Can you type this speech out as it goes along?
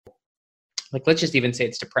like let's just even say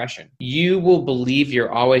it's depression. You will believe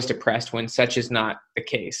you're always depressed when such is not the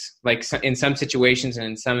case. Like in some situations and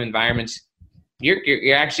in some environments,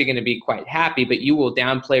 you're actually going to be quite happy, but you will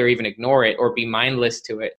downplay or even ignore it or be mindless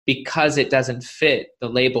to it because it doesn't fit the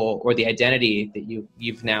label or the identity that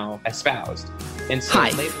you've now espoused. And so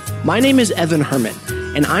Hi, my name is Evan Herman,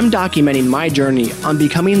 and I'm documenting my journey on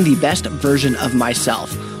becoming the best version of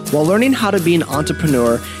myself while learning how to be an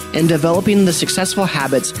entrepreneur and developing the successful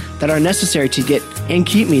habits that are necessary to get and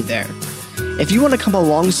keep me there. If you want to come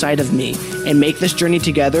alongside of me and make this journey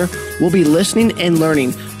together, we'll be listening and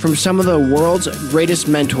learning from some of the world's greatest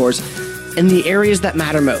mentors in the areas that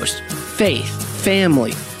matter most: faith,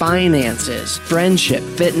 family, finances, friendship,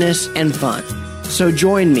 fitness, and fun. So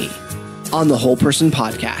join me on the Whole Person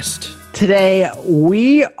Podcast. Today,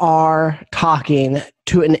 we are talking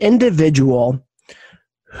to an individual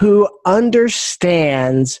who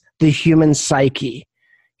understands the human psyche.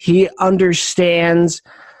 He understands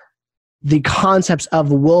the concepts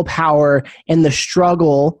of willpower and the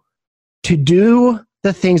struggle to do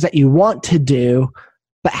the things that you want to do,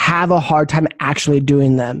 but have a hard time actually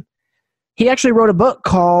doing them. He actually wrote a book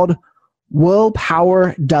called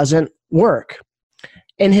Willpower Doesn't Work.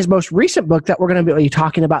 In his most recent book that we're going to be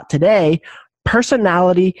talking about today,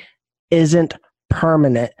 Personality Isn't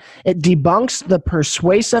Permanent. It debunks the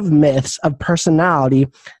persuasive myths of personality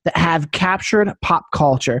that have captured pop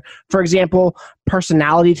culture. For example,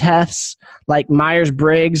 personality tests like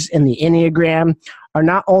Myers-Briggs and the Enneagram are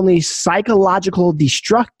not only psychological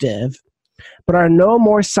destructive, but are no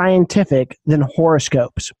more scientific than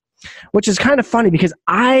horoscopes, which is kind of funny because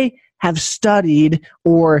I have studied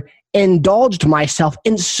or indulged myself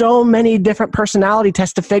in so many different personality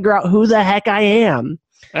tests to figure out who the heck I am.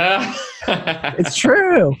 It's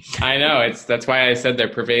true. I know. That's why I said they're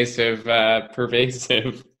pervasive.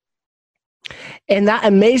 And that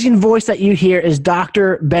amazing voice that you hear is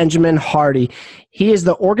Dr. Benjamin Hardy. He is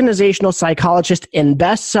the organizational psychologist and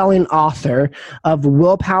best-selling author of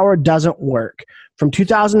Willpower Doesn't Work. From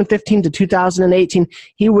 2015 to 2018,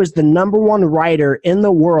 he was the #1 writer in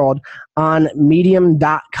the world on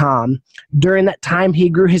Medium.com. During that time, he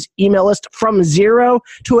grew his email list from 0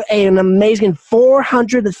 to an amazing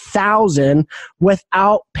 400,000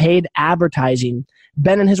 without paid advertising.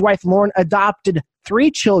 Ben and his wife Lauren adopted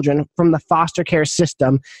 3 children from the foster care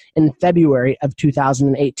system in February of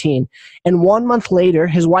 2018. And 1 month later,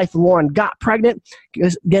 his wife Lauren got pregnant,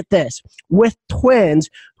 get this, with twins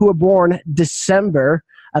who were born December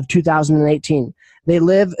of 2018. They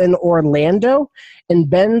live in Orlando, and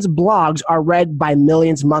Ben's blogs are read by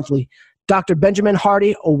millions monthly. Dr. Benjamin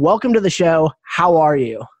Hardy, welcome to the show. How are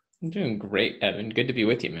you? I'm doing great, Evan. Good to be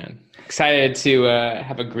with you, man. Excited to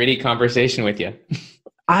have a gritty conversation with you.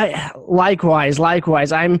 Likewise.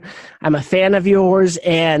 I'm a fan of yours,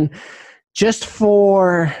 and just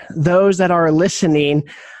for those that are listening,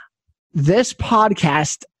 this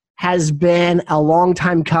podcast has been a long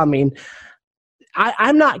time coming.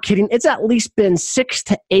 I'm not kidding. It's at least been 6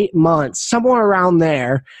 to 8 months, somewhere around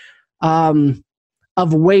there,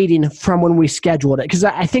 of waiting from when we scheduled it. Because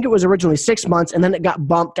I think it was originally 6 months, and then it got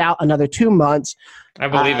bumped out another 2 months. I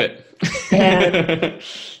believe it.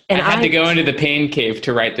 And I had to go into the pain cave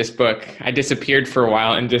to write this book. I disappeared for a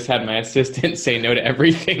while and just had my assistant say no to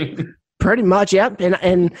everything. Pretty much, yep.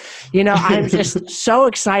 And you know, I'm just so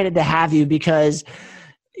excited to have you because,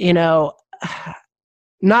 you know,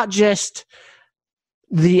 not just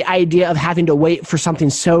the idea of having to wait for something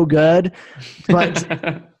so good, but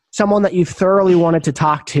someone that you've thoroughly wanted to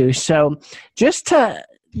talk to. So just to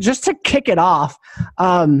kick it off,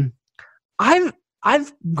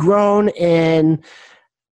 I've grown in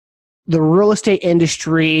the real estate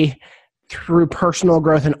industry through personal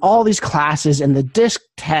growth and all these classes and the DISC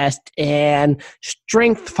test and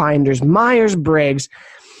strength finders, Myers-Briggs,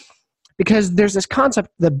 because there's this concept,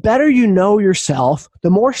 the better you know yourself, the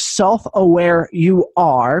more self-aware you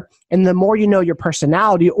are, and the more you know your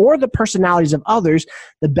personality or the personalities of others,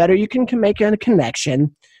 the better you can make a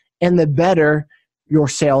connection and the better your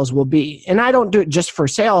sales will be. And I don't do it just for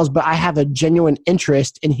sales, but I have a genuine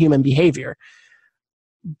interest in human behavior.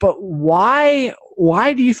 But why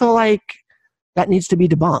do you feel like that needs to be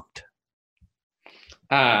debunked?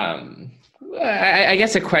 I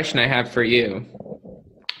guess a question I have for you,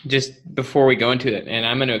 just before we go into it, and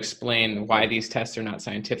I'm going to explain why these tests are not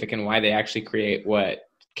scientific and why they actually create what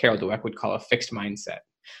Carol Dweck would call a fixed mindset.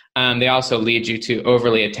 They also lead you to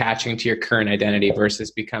overly attaching to your current identity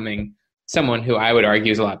versus becoming someone who I would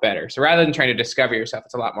argue is a lot better. So rather than trying to discover yourself,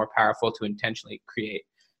 it's a lot more powerful to intentionally create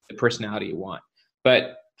the personality you want.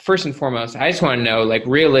 But first and foremost, I just want to know, like,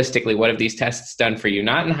 realistically, what have these tests done for you?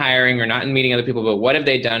 Not in hiring or not in meeting other people, but what have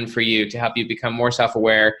they done for you to help you become more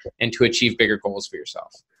self-aware and to achieve bigger goals for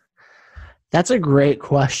yourself? That's a great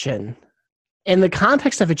question. In the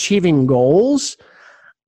context of achieving goals,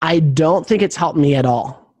 I don't think it's helped me at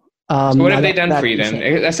all. So what have they done for you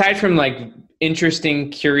then? Aside from like interesting,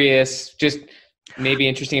 curious, just maybe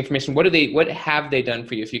interesting information, what have they done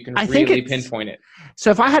for you if you can really pinpoint it?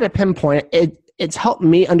 So if I had to pinpoint it, it's helped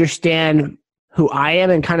me understand who I am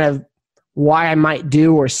and kind of why I might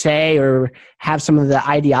do or say or have some of the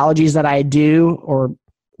ideologies that I do or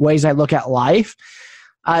ways I look at life.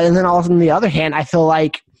 And then also on the other hand, I feel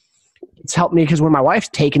like it's helped me because when my wife's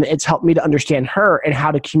taken it, it's helped me to understand her and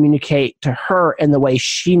how to communicate to her in the way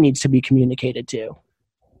she needs to be communicated to.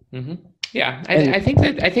 Mm-hmm. Yeah, I think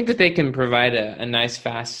that they can provide a nice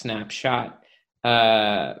fast snapshot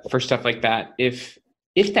for stuff like that if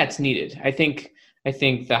that's needed. I think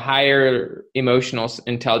the higher emotional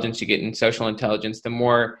intelligence you get in social intelligence, the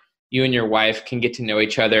more you and your wife can get to know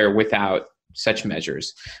each other without such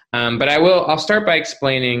measures. But I'll start by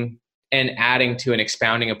explaining and adding to and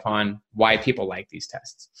expounding upon why people like these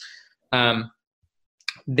tests.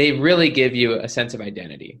 They really give you a sense of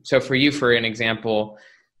identity. So for you, for an example,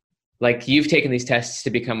 like you've taken these tests to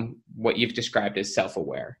become what you've described as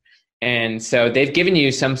self-aware. And so they've given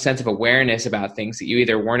you some sense of awareness about things that you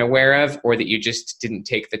either weren't aware of or that you just didn't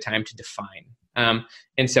take the time to define.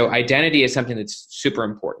 And so identity is something that's super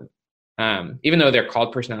important. Even though they're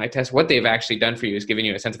called personality tests, what they've actually done for you is giving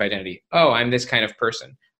you a sense of identity. Oh, I'm this kind of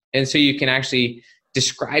person. And so you can actually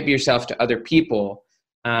describe yourself to other people.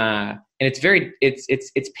 And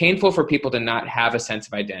it's painful for people to not have a sense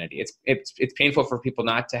of identity. It's painful for people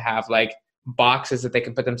not to have like boxes that they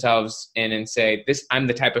can put themselves in and say, I'm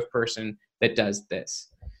the type of person that does this.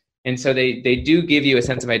 And so they do give you a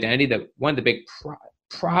sense of identity. That one of the big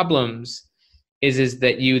problems is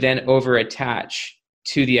that you then over-attach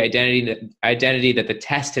to the identity that the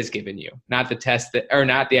test has given you, not the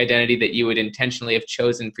identity that you would intentionally have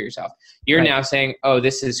chosen for yourself. You're right. Now saying, oh,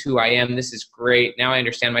 this is who I am. This is great. Now I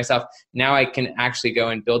understand myself. Now I can actually go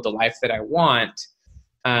and build the life that I want.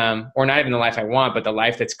 Or not even the life I want, but the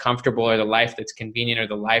life that's comfortable or the life that's convenient or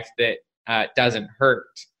the life that doesn't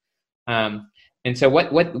hurt. And so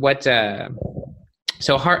Ellen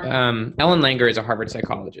Langer is a Harvard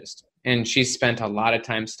psychologist, and she's spent a lot of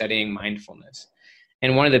time studying mindfulness.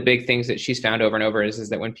 And one of the big things that she's found over and over is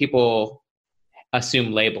that when people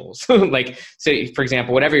assume labels, like, so for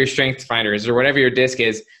example, whatever your strength finder is or whatever your DISC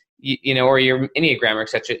is, or your Enneagram or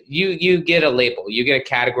etc., you get a label, you get a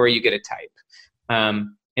category, you get a type.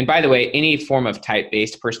 And by the way, any form of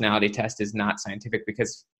type-based personality test is not scientific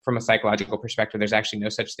because from a psychological perspective, there's actually no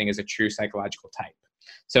such thing as a true psychological type.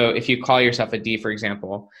 So if you call yourself a D, for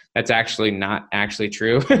example, that's actually not actually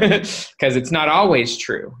true because it's not always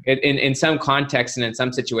true. In some contexts and in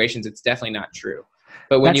some situations, it's definitely not true.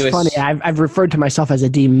 But when that's funny. I've referred to myself as a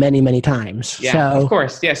D many, many times. Yeah, of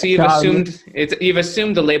course. Yeah. So you've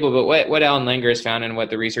assumed the label, but what Ellen Langer has found and what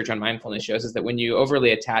the research on mindfulness shows is that when you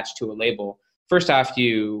overly attach to a label, first off,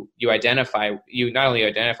 you not only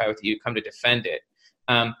identify with it, you come to defend it.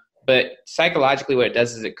 But psychologically, what it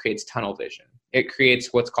does is it creates tunnel vision. It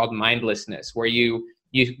creates what's called mindlessness, where you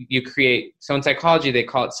create. So in psychology, they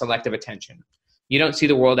call it selective attention. You don't see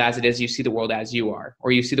the world as it is; you see the world as you are,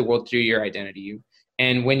 or you see the world through your identity.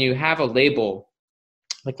 And when you have a label,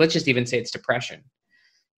 like let's just even say it's depression,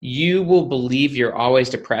 you will believe you're always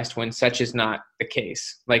depressed when such is not the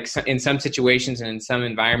case. Like in some situations and in some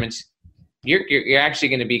environments, you're actually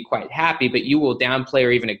going to be quite happy, but you will downplay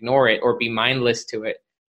or even ignore it or be mindless to it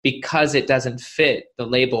because it doesn't fit the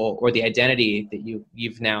label or the identity that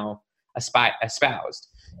you've now espoused.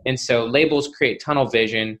 And so labels create tunnel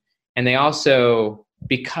vision, and they also,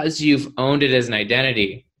 because you've owned it as an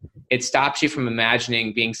identity, it stops you from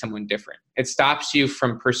imagining being someone different. It stops you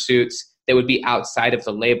from pursuits that would be outside of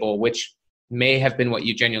the label, which may have been what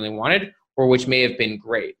you genuinely wanted or which may have been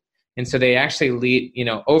great. And so they actually lead,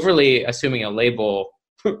 overly assuming a label,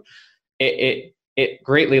 it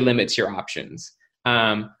greatly limits your options.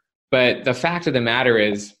 But the fact of the matter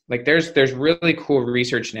is, like, there's really cool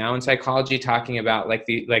research now in psychology talking about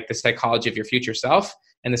the psychology of your future self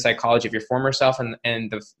and the psychology of your former self, and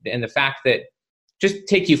the fact that, just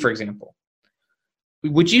take you for example,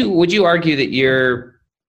 would you argue that you're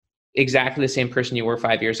exactly the same person you were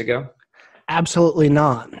 5 years ago? Absolutely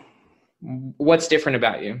not. What's different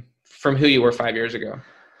about you from who you were 5 years ago?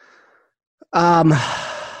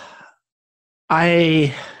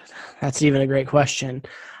 That's even a great question.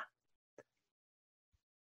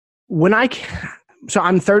 So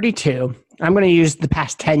I'm 32. I'm going to use the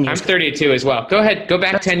past 10 years. I'm 32 as well. Go ahead. Go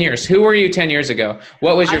back 10 years. Who were you 10 years ago?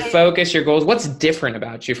 What was your focus, your goals? What's different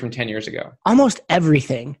about you from 10 years ago? Almost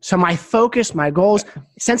everything. So my focus, my goals,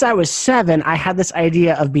 since I was 7, I had this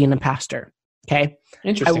idea of being a pastor. Okay.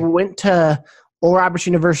 Interesting. I went to Oral Roberts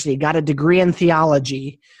University, got a degree in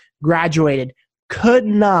theology, graduated, could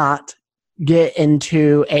not get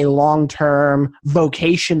into a long-term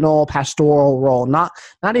vocational pastoral role, not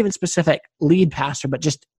even specific lead pastor, but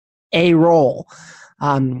just a role.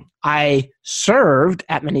 I served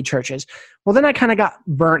at many churches. Well, then I kind of got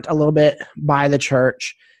burnt a little bit by the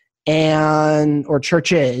church or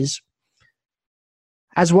churches,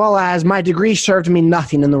 as well as my degree served me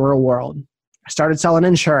nothing in the real world. I started selling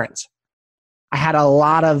insurance. I had a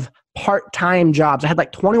lot of part-time jobs. I had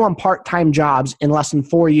like 21 part-time jobs in less than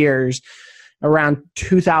 4 years. Around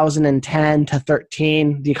 2010 to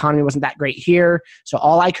 13, the economy wasn't that great here. So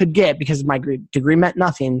all I could get, because my degree meant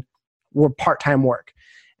nothing, were part-time work.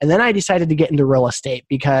 And then I decided to get into real estate,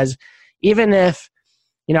 because even if,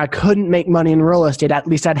 I couldn't make money in real estate, at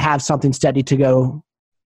least I'd have something steady to go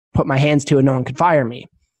put my hands to and no one could fire me.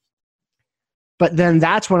 But then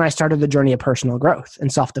that's when I started the journey of personal growth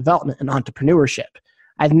and self-development and entrepreneurship.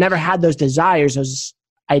 I've never had those desires, those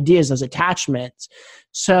ideas, those attachments.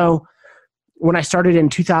 So when I started in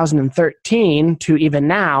 2013 to even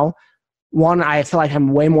now, one, I feel like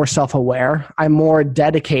I'm way more self-aware. I'm more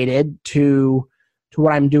dedicated to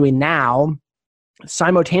what I'm doing now.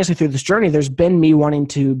 Simultaneously through this journey, there's been me wanting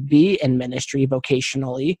to be in ministry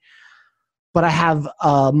vocationally, but I have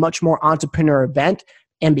a much more entrepreneur bent.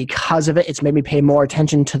 And because of it, it's made me pay more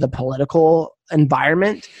attention to the political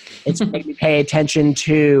environment. It's made me pay attention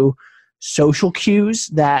to social cues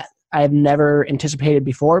that I've never anticipated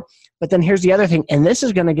before. But then here's the other thing, and this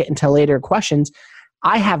is going to get into later questions.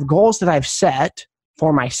 I have goals that I've set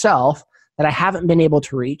for myself that I haven't been able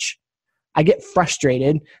to reach. I get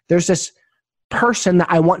frustrated. There's this person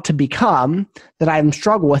that I want to become that I'm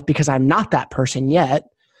struggling with because I'm not that person yet.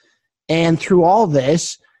 And through all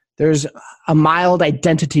this, there's a mild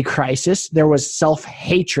identity crisis. There was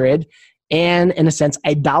self-hatred and, in a sense,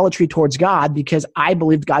 idolatry towards God, because I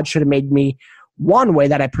believed God should have made me one way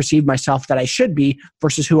that I perceive myself that I should be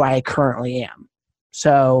versus who I currently am.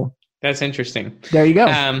 So that's interesting. There you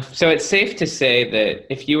go. So it's safe to say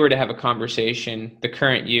that if you were to have a conversation, the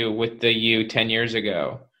current you with the you 10 years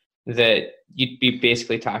ago, that you'd be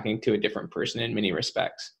basically talking to a different person in many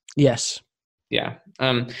respects. Yes. Yeah.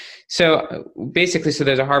 So basically,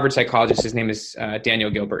 there's a Harvard psychologist. His name is Daniel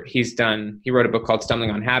Gilbert. He wrote a book called Stumbling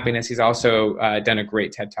on Happiness. He's also done a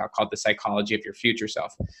great TED Talk called The Psychology of Your Future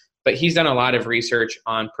Self. But he's done a lot of research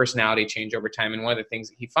on personality change over time. And one of the things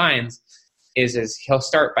that he finds is he'll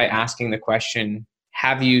start by asking the question,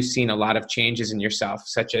 have you seen a lot of changes in yourself,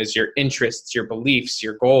 such as your interests, your beliefs,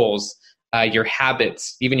 your goals, your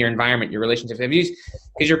habits, even your environment, your relationships?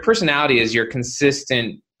 Because your personality is your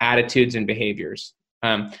consistent attitudes and behaviors.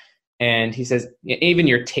 And he says, even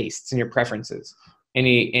your tastes and your preferences. And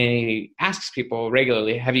he asks people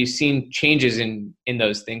regularly, have you seen changes in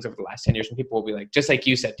those things over the last 10 years? And people will be like, just like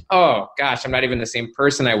you said, oh gosh, I'm not even the same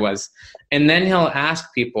person I was. And then he'll ask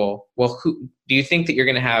people, well, who do you think that you're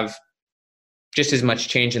going to have just as much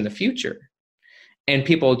change in the future? And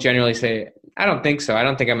people generally say, I don't think so. I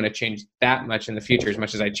don't think I'm going to change that much in the future as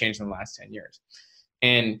much as I changed in the last 10 years.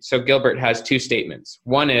 And so Gilbert has two statements.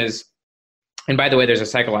 One is, and by the way, there's a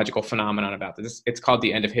psychological phenomenon about this. It's called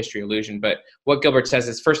the end of history illusion. But what Gilbert says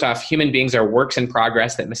is, first off, human beings are works in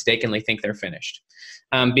progress that mistakenly think they're finished.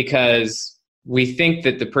 Because we think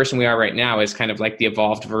that the person we are right now is kind of like the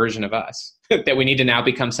evolved version of us that we need to now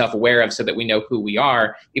become self-aware of so that we know who we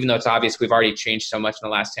are, even though it's obvious we've already changed so much in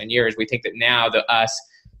the last 10 years. We think that now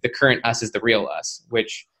the current us is the real us,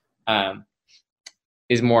 which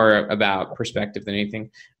is more about perspective than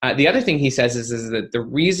anything. The other thing he says is that the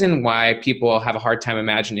reason why people have a hard time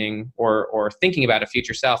imagining or thinking about a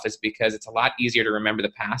future self is because it's a lot easier to remember the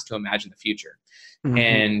past to imagine the future. Mm-hmm.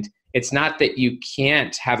 And it's not that you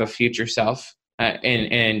can't have a future self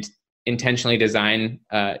and intentionally design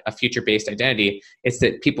a future-based identity. It's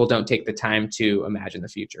that people don't take the time to imagine the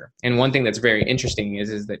future. And one thing that's very interesting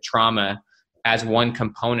is that trauma, as one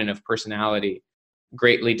component of personality,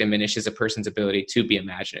 greatly diminishes a person's ability to be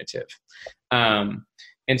imaginative.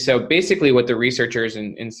 And so basically what the researchers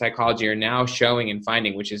in psychology are now showing and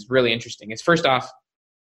finding, which is really interesting, is first off,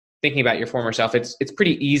 thinking about your former self, it's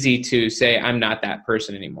pretty easy to say, I'm not that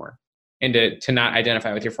person anymore, and to not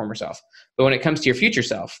identify with your former self. But when it comes to your future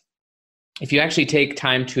self, if you actually take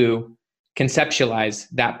time to conceptualize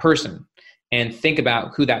that person and think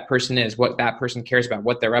about who that person is, what that person cares about,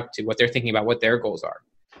 what they're up to, what they're thinking about, what their goals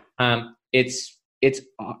are, it's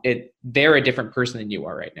they're a different person than you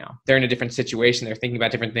are right now. They're in a different situation. They're thinking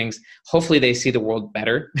about different things. Hopefully they see the world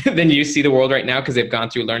better than you see the world right now because they've gone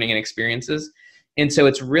through learning and experiences. And so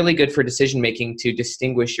it's really good for decision-making to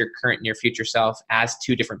distinguish your current and your future self as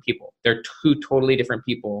two different people. They're two totally different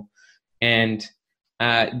people. And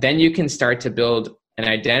then you can start to build an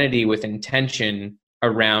identity with intention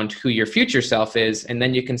around who your future self is. And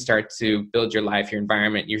then you can start to build your life, your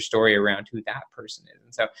environment, your story around who that person is.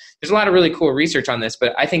 And so there's a lot of really cool research on this,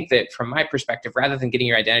 but I think that from my perspective, rather than getting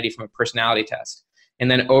your identity from a personality test and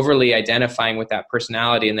then overly identifying with that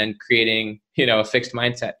personality and then creating, a fixed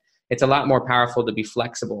mindset, it's a lot more powerful to be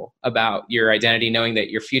flexible about your identity, knowing that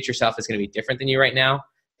your future self is going to be different than you right now.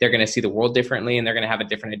 They're going to see the world differently and they're going to have a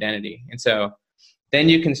different identity. And so then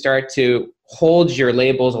you can start to hold your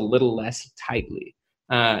labels a little less tightly.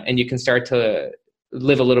 And you can start to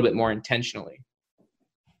live a little bit more intentionally.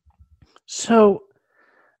 So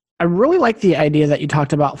I really like the idea that you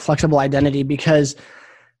talked about flexible identity because,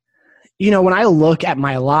 when I look at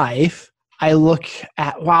my life, I look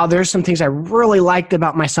at, wow, there's some things I really liked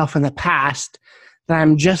about myself in the past that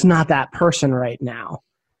I'm just not that person right now.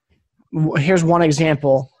 Here's one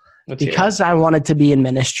example. Because I wanted to be in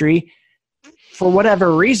ministry, for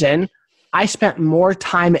whatever reason, I spent more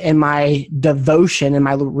time in my devotion and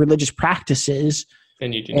my religious practices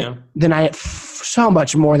than you do now. So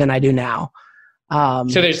much more than I do now.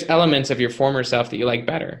 So there's elements of your former self that you like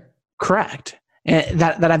better. Correct. And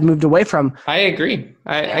that I've moved away from. I agree.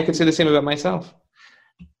 I could say the same about myself.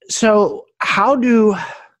 So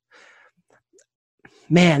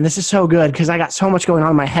this is so good because I got so much going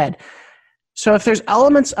on in my head. So if there's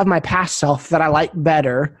elements of my past self that I like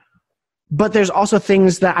better, but there's also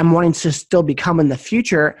things that I'm wanting to still become in the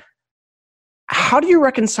future. How do you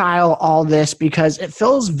reconcile all this? Because it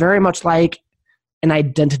feels very much like an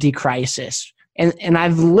identity crisis. And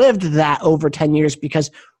I've lived that over 10 years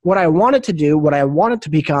because what I wanted to do, what I wanted to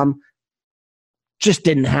become just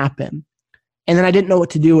didn't happen. And then I didn't know what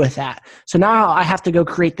to do with that. So now I have to go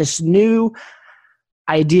create this new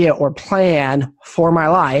idea or plan for my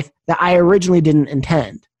life that I originally didn't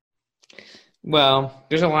intend. Well,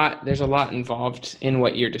 there's a lot involved in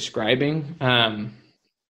what you're describing.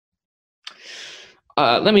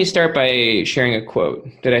 Let me start by sharing a quote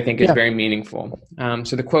that I think is very meaningful.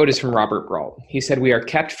 So the quote is from Robert Brault. He said, "We are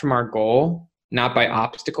kept from our goal, not by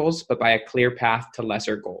obstacles, but by a clear path to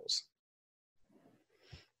lesser goals."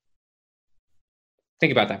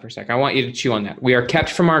 Think about that for a second. I want you to chew on that. We are kept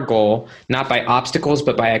from our goal, not by obstacles,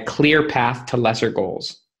 but by a clear path to lesser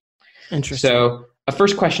goals. Interesting. So a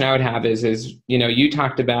first question I would have is, you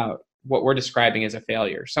talked about what we're describing as a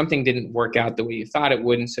failure. Something didn't work out the way you thought it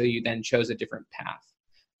would, and so you then chose a different path.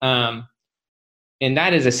 And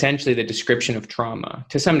that is essentially the description of trauma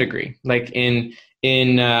to some degree. Like there's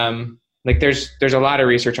a lot of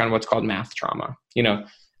research on what's called math trauma.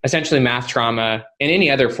 Essentially math trauma and any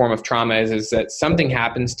other form of trauma is that something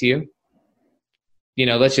happens to you.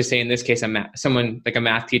 Let's just say in this case, someone like a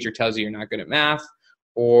math teacher tells you you're not good at math,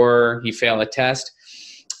 or you fail a test,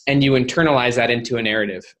 and you internalize that into a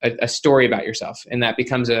narrative, a story about yourself. And that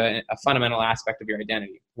becomes a fundamental aspect of your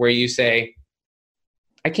identity, where you say,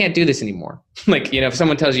 I can't do this anymore. If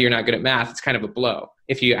someone tells you you're not good at math, it's kind of a blow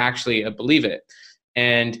if you actually believe it.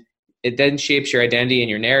 And it then shapes your identity and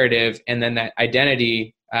your narrative. And then that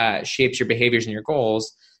identity shapes your behaviors and your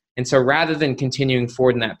goals. And so rather than continuing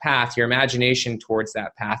forward in that path, your imagination towards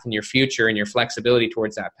that path and your future and your flexibility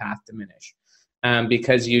towards that path diminish.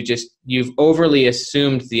 Because you've overly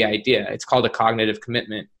assumed the idea, it's called a cognitive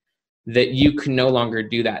commitment, that you can no longer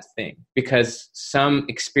do that thing because some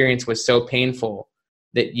experience was so painful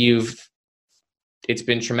that it's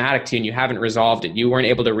been traumatic to you and you haven't resolved it. You weren't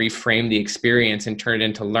able to reframe the experience and turn it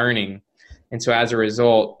into learning. And so as a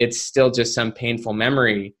result, it's still just some painful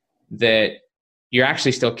memory that you're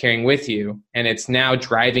actually still carrying with you. And it's now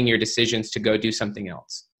driving your decisions to go do something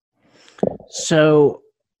else. So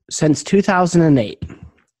since 2008,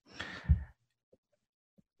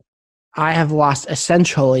 I have lost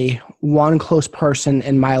essentially one close person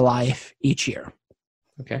in my life each year.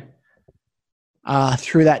 Okay.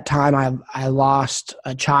 Through that time, I lost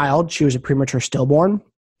a child. She was a premature stillborn.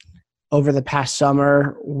 Over the past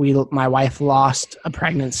summer, my wife lost a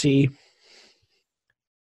pregnancy.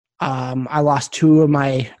 I lost two of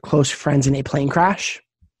my close friends in a plane crash.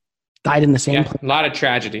 Died in the same plane. A lot of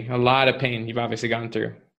tragedy, a lot of pain you've obviously gone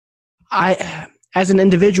through. As an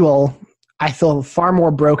individual, I feel far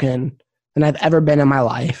more broken than I've ever been in my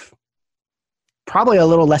life. Probably a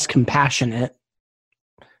little less compassionate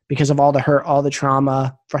because of all the hurt, all the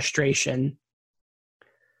trauma, frustration.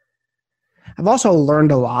 I've also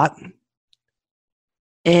learned a lot.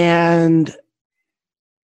 And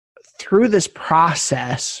through this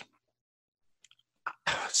process,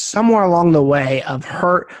 somewhere along the way of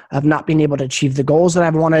hurt, of not being able to achieve the goals that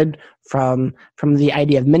I've wanted from the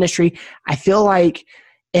idea of ministry, I feel like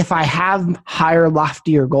if I have higher,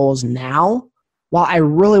 loftier goals now, while I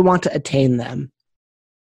really want to attain them,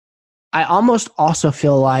 I almost also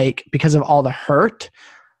feel like because of all the hurt,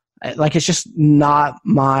 like it's just not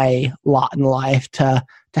my lot in life to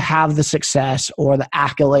have the success or the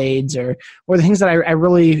accolades or the things that I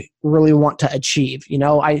really, really want to achieve. You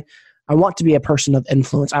know, I want to be a person of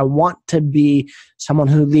influence. I want to be someone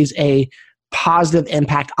who leaves a positive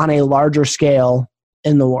impact on a larger scale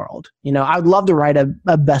in the world. You know, I would love to write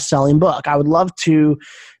a best-selling book. I would love to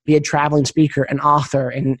be a traveling speaker, an author,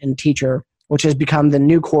 and teacher, which has become the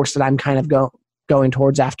new course that I'm kind of going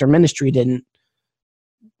towards after ministry didn't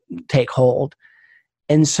take hold.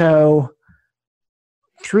 And so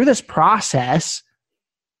through this process,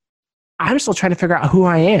 I'm still trying to figure out who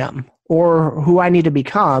I am or who I need to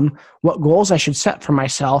become, what goals I should set for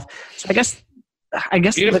myself. So I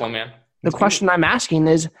guess beautiful, man. The question I'm asking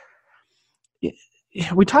is,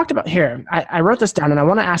 we talked about here, I wrote this down and I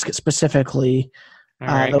want to ask it specifically. All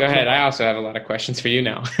right, go ahead. I also have a lot of questions for you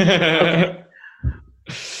now. Okay.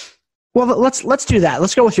 Well, let's do that.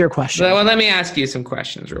 Let's go with your question. Well, let me ask you some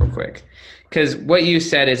questions real quick. Because what you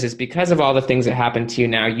said is because of all the things that happen to you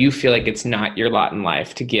now, you feel like it's not your lot in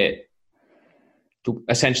life to get to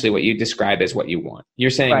essentially what you describe as what you want. You're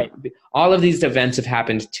saying right. All of these events have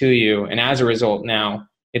happened to you, and as a result now,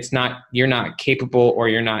 you're not capable, or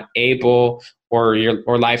you're not able, or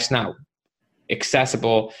life's not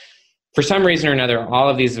accessible. For some reason or another, all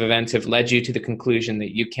of these events have led you to the conclusion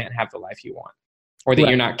that you can't have the life you want, or that right.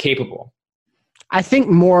 You're not capable. I think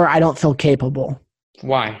more I don't feel capable.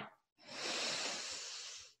 Why?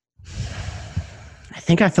 I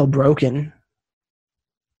think I feel broken.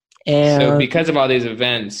 And so because of all these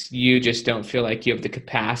events, you just don't feel like you have the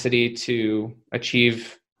capacity to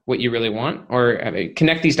achieve what you really want? Or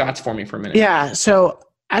connect these dots for me for a minute. Yeah. So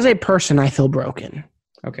as a person, I feel broken.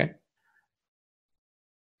 Okay.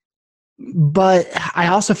 But I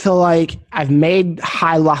also feel like I've made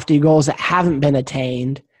high, lofty goals that haven't been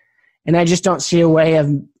attained, and I just don't see a way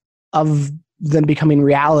of them becoming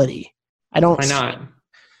reality. I don't. Why not?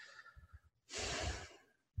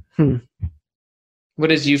 What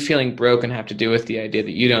does you feeling broken have to do with the idea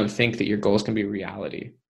that you don't think that your goals can be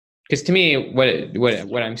reality? Because to me, what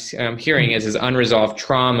I'm hearing is unresolved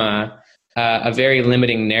trauma, a very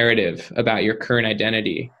limiting narrative about your current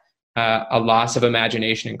identity. A loss of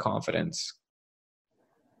imagination and confidence.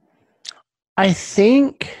 I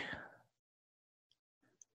think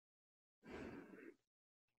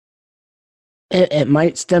it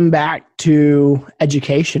might stem back to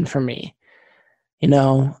education for me. You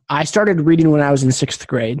know, I started reading when I was in 6th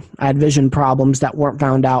grade. I had vision problems that weren't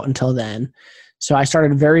found out until then. So I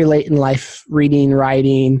started very late in life reading,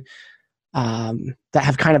 writing, that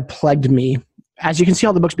have kind of plagued me. As you can see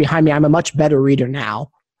all the books behind me, I'm a much better reader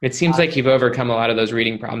now. It seems like you've overcome a lot of those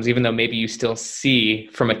reading problems, even though maybe you still see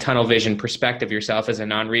from a tunnel vision perspective yourself as a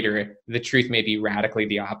non-reader. The truth may be radically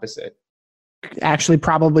the opposite. Actually,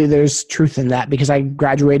 probably there's truth in that, because I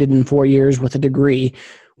graduated in 4 years with a degree.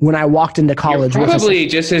 When I walked into college, you're probably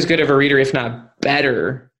just as good of a reader, if not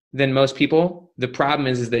better, than most people. The problem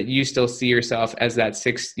is that you still see yourself as that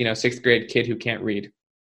sixth grade kid who can't read.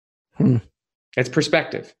 It's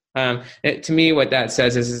perspective. To me, what that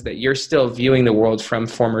says is that you're still viewing the world from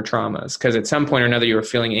former traumas, because at some point or another you were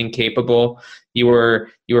feeling incapable, you were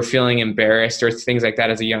feeling embarrassed or things like that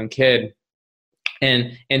as a young kid,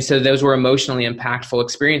 and so those were emotionally impactful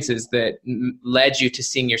experiences that led you to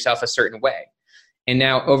seeing yourself a certain way. And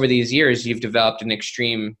now over these years, you've developed an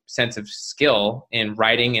extreme sense of skill in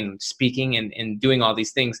writing and speaking and doing all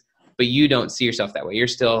these things, but you don't see yourself that way. You're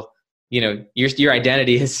still, your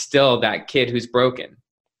identity is still that kid who's broken.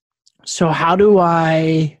 So how do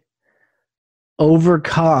I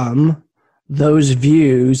overcome those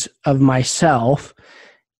views of myself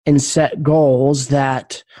and set goals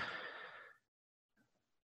that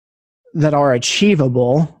are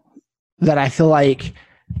achievable, that I feel like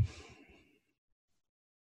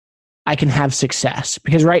I can have success?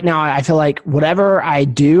 Because right now I feel like whatever I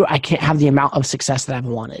do, I can't have the amount of success that I've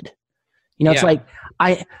wanted. It's like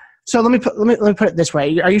so let me put it this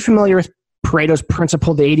way. Are you familiar with Pareto's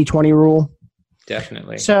principle, the 80-20 rule?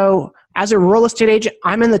 Definitely. So as a real estate agent,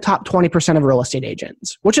 I'm in the top 20% of real estate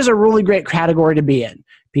agents, which is a really great category to be in,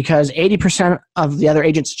 because 80% of the other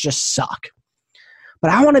agents just suck. But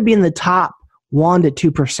I want to be in the top 1%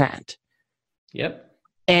 to 2%. Yep.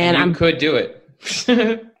 And you could do it.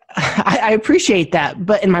 I appreciate that.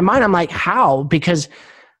 But in my mind, I'm like, how? Because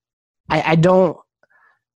I don't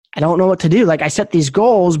I don't know what to do. Like I set these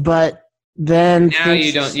goals, but then now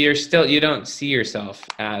you don't see yourself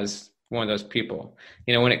as one of those people.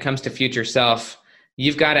 When it comes to future self,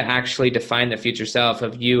 you've got to actually define the future self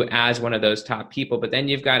of you as one of those top people, but then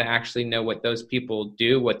you've got to actually know what those people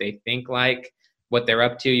do, what they think like, what they're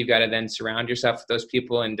up to. You've got to then surround yourself with those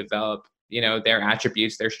people and develop, their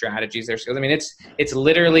attributes, their strategies, their skills. I mean, it's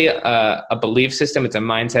literally a belief system. It's a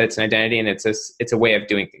mindset, it's an identity, and it's a way of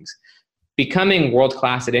doing things. Becoming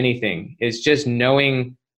world-class at anything is just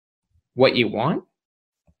knowing what you want,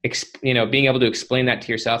 being able to explain that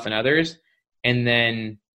to yourself and others, and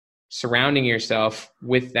then surrounding yourself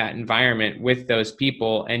with that environment, with those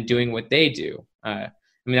people, and doing what they do.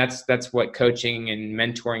 That's what coaching and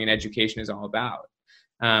mentoring and education is all about.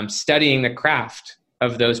 Studying the craft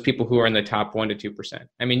of those people who are in the top 1% to 2%.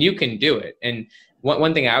 I mean, you can do it. And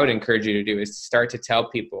one thing I would encourage you to do is start to tell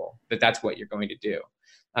people that that's what you're going to do.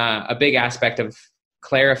 A big aspect of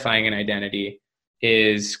clarifying an identity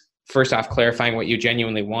is, first off, clarifying what you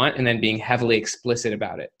genuinely want, and then being heavily explicit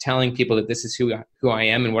about it, telling people that this is who I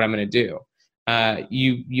am and what I'm going to do.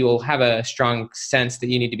 You'll have a strong sense that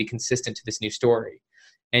you need to be consistent to this new story,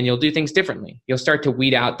 and you'll do things differently. You'll start to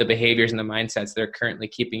weed out the behaviors and the mindsets that are currently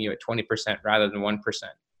keeping you at 20% rather than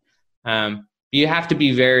 1%. You have to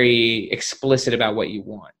be very explicit about what you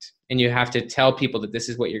want, and you have to tell people that this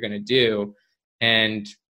is what you're going to do, and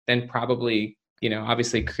then probably,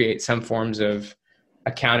 obviously create some forms of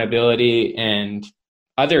accountability and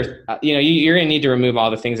other, you're going to need to remove all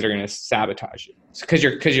the things that are going to sabotage you, because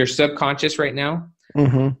your subconscious right now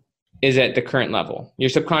is at the current level. Your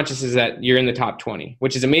subconscious is that you're in the top 20,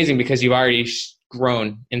 which is amazing because you've already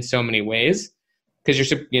grown in so many ways. Because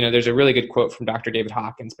there's a really good quote from Dr. David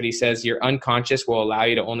Hawkins, but he says your unconscious will allow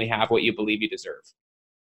you to only have what you believe you deserve.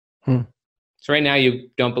 So right now you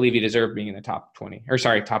don't believe you deserve being in the top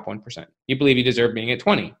 1%. You believe you deserve being at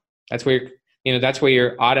 20. That's where that's where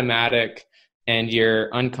your automatic and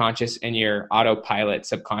your unconscious and your autopilot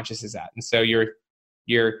subconscious is at. And so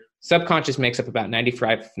your subconscious makes up about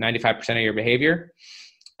 95% of your behavior.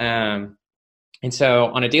 And so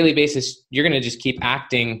on a daily basis, you're going to just keep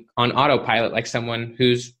acting on autopilot like someone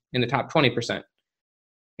who's in the top 20%.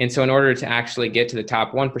 And so in order to actually get to the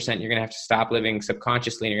top 1%, you're going to have to stop living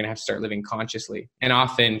subconsciously, and you're going to have to start living consciously and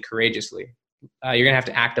often courageously. You're going to have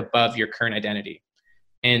to act above your current identity.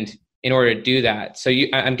 And in order to do that, so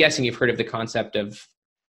I'm guessing you've heard of the concept of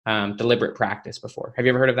deliberate practice before. Have you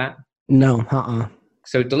ever heard of that? No.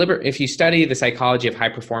 So if you study the psychology of high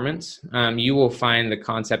performance, you will find the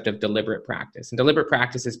concept of deliberate practice. And deliberate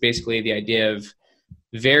practice is basically the idea of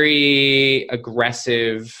very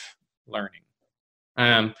aggressive learning.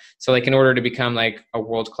 So like in order to become like a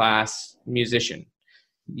world-class musician,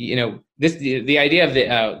 the idea of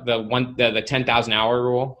the 10,000 hour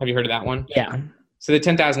rule. Have you heard of that one? Yeah. So the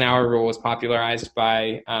 10,000 hour rule was popularized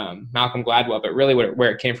by Malcolm Gladwell, but really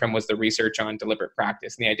where it came from was the research on deliberate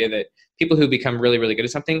practice and the idea that people who become really, really good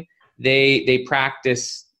at something, they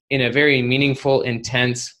practice in a very meaningful,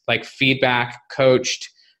 intense, like feedback coached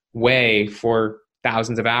way for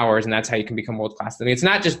thousands of hours. And that's how you can become world-class. I mean, it's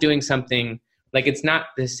not just doing something, like it's not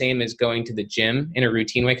the same as going to the gym in a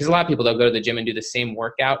routine way. Because a lot of people, they'll go to the gym and do the same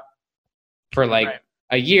workout for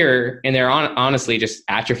a year, and they're honestly just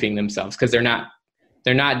atrophying themselves because they're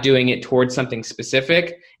not doing it towards something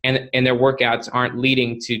specific, and their workouts aren't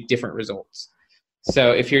leading to different results.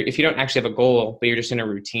 So if you don't actually have a goal, but you're just in a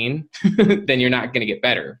routine, then you're not going to get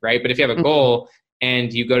better, right? But if you have a goal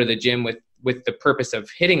and you go to the gym with the purpose of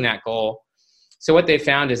hitting that goal, so what they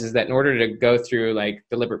found is that in order to go through like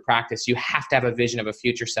deliberate practice, you have to have a vision of a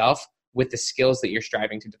future self with the skills that you're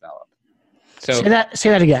striving to develop. So say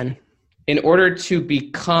that again. In order to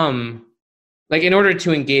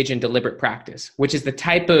engage in deliberate practice, which is the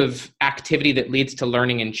type of activity that leads to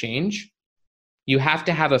learning and change, you have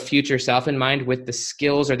to have a future self in mind with the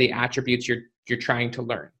skills or the attributes you're trying to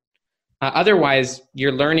learn. Otherwise,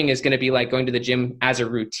 your learning is going to be like going to the gym as a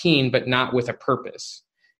routine, but not with a purpose.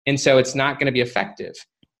 And so it's not going to be effective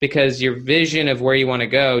because your vision of where you want to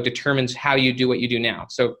go determines how you do what you do now.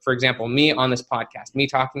 So for example, me on this podcast, me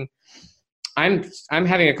talking, I'm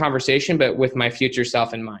having a conversation, but with my future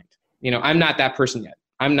self in mind. I'm not that person yet.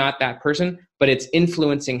 I'm not that person, but it's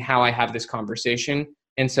influencing how I have this conversation.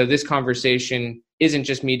 And so this conversation isn't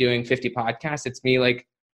just me doing 50 podcasts. It's me like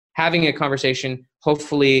having a conversation,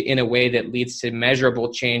 hopefully in a way that leads to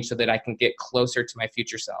measurable change so that I can get closer to my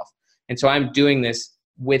future self. And so I'm doing this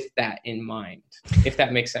with that in mind, if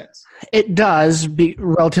that makes sense. It does,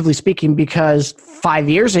 relatively speaking, because 5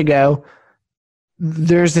 years ago,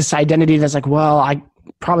 there's this identity that's like, well,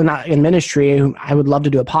 probably not in ministry, I would love to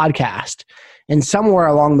do a podcast. And somewhere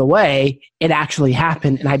along the way, it actually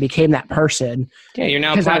happened, and I became that person. Yeah, you're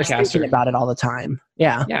now a because podcaster. I was thinking about it all the time.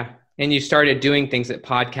 Yeah. Yeah. And you started doing things that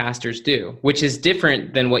podcasters do, which is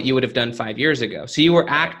different than what you would have done 5 years ago. So you were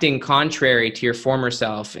acting contrary to your former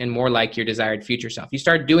self and more like your desired future self. You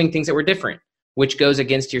started doing things that were different, which goes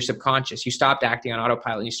against your subconscious. You stopped acting on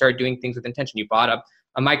autopilot and you started doing things with intention. You bought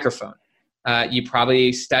a microphone. You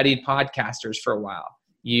probably studied podcasters for a while.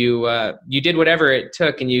 You did whatever it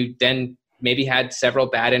took, and you then maybe had several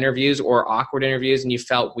bad interviews or awkward interviews and you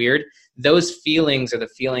felt weird. Those feelings are the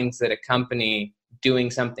feelings that accompany doing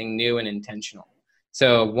something new and intentional.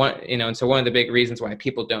 So one of the big reasons why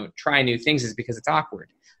people don't try new things is because it's awkward.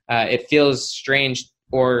 It feels strange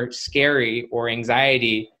or scary or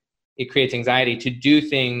anxiety. It creates anxiety to do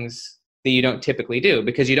things that you don't typically do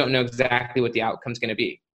because you don't know exactly what the outcome's going to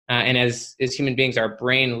be. And as human beings, our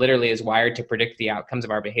brain literally is wired to predict the outcomes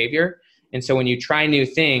of our behavior. And so when you try new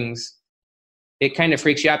things, it kind of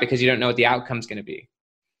freaks you out because you don't know what the outcome's going to be.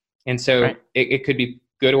 And so right. it could be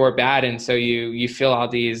good or bad. And so you feel all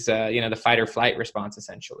these, the fight or flight response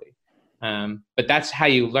essentially. But that's how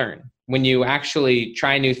you learn. When you actually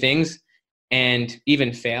try new things and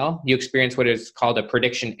even fail, you experience what is called a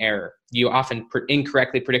prediction error. You often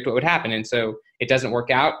incorrectly predict what would happen. And so it doesn't work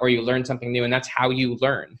out, or you learn something new, and that's how you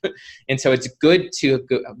learn. And so it's good to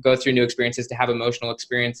go through new experiences, to have emotional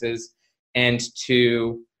experiences, and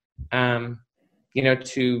to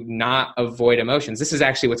not avoid emotions. This is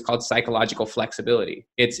actually what's called psychological flexibility.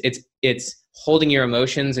 It's holding your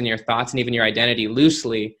emotions and your thoughts and even your identity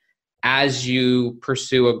loosely as you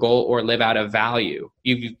pursue a goal or live out a value.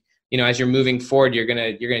 As you're moving forward, you're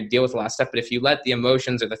gonna deal with a lot of stuff. But if you let the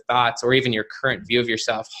emotions or the thoughts or even your current view of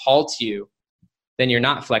yourself halt you, then you're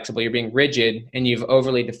not flexible. You're being rigid, and you've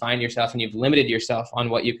overly defined yourself, and you've limited yourself on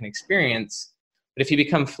what you can experience. But if you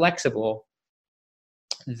become flexible,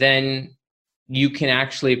 then you can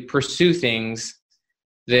actually pursue things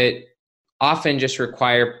that often just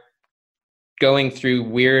require going through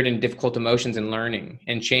weird and difficult emotions and learning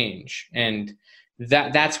and change. And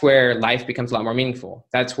that's where life becomes a lot more meaningful.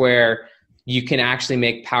 That's where you can actually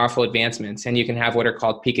make powerful advancements, and you can have what are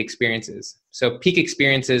called peak experiences. So peak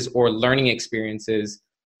experiences or learning experiences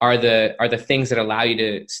are the things that allow you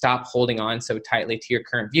to stop holding on so tightly to your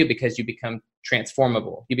current view, because you become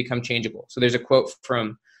transformable, you become changeable. So there's a quote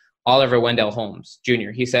from Oliver Wendell Holmes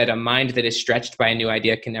Jr. He said, "A mind that is stretched by a new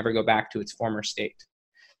idea can never go back to its former state."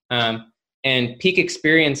 And peak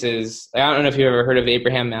experiences, I don't know if you've ever heard of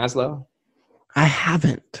Abraham Maslow. I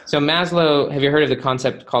haven't. So Maslow, have you heard of the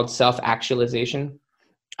concept called self-actualization?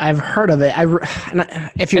 I've heard of it.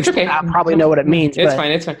 If you're okay, I probably know what it means. It's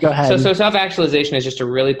fine. Go ahead. So self-actualization is just a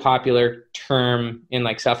really popular term in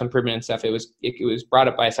like self-improvement and stuff. It was brought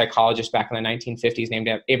up by a psychologist back in the 1950s named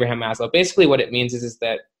Abraham Maslow. Basically what it means is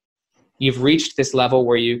that you've reached this level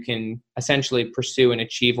where you can essentially pursue and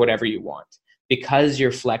achieve whatever you want because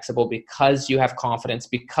you're flexible, because you have confidence,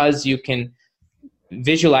 because you can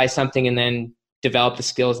visualize something and then develop the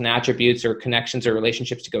skills and attributes or connections or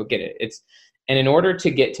relationships to go get it. And in order to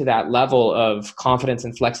get to that level of confidence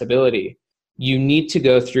and flexibility, you need to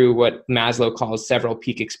go through what Maslow calls several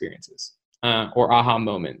peak experiences or aha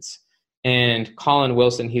moments. And Colin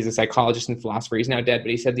Wilson, he's a psychologist and philosopher, he's now dead,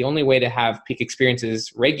 but he said the only way to have peak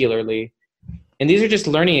experiences regularly, and these are just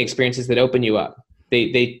learning experiences that open you up.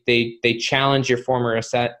 They challenge your former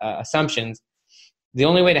assumptions. The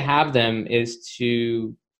only way to have them is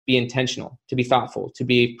to be intentional, to be thoughtful, to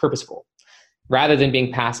be purposeful, rather than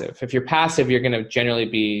being passive. If you're passive, you're going to generally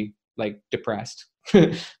be like depressed.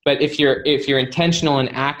 But if you're intentional and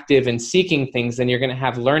active and seeking things, then you're going to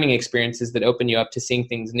have learning experiences that open you up to seeing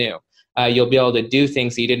things new. You'll be able to do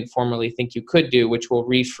things that you didn't formerly think you could do, which will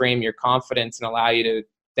reframe your confidence and allow you to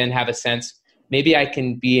then have a sense, maybe I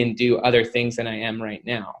can be and do other things than I am right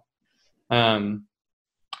now.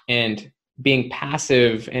 And being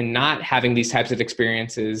passive and not having these types of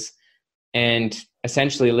experiences and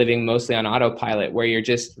essentially living mostly on autopilot, where you're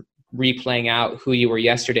just replaying out who you were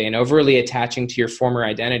yesterday and overly attaching to your former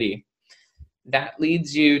identity, that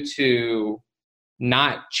leads you to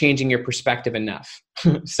not changing your perspective enough.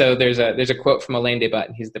 So there's a quote from Alain de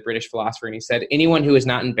Botton. He's the British philosopher, and he said, "Anyone who is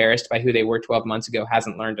not embarrassed by who they were 12 months ago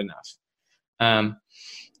hasn't learned enough." And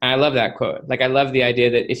I love that quote. Like, I love the idea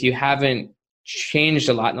that if you haven't changed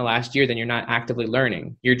a lot in the last year, then you're not actively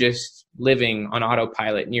learning. You're just living on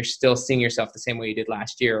autopilot, and you're still seeing yourself the same way you did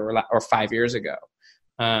last year or 5 years ago.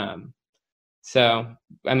 So,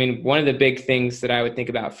 I mean, one of the big things that I would think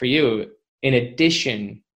about for you, in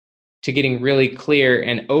addition to getting really clear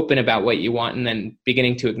and open about what you want and then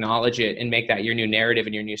beginning to acknowledge it and make that your new narrative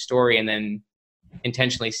and your new story, and then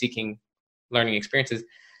intentionally seeking learning experiences,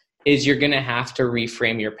 is you're going to have to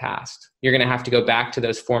reframe your past. You're going to have to go back to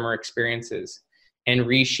those former experiences and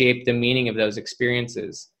reshape the meaning of those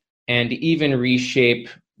experiences, and even reshape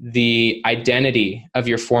the identity of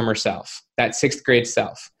your former self, that sixth grade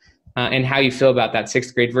self, and how you feel about that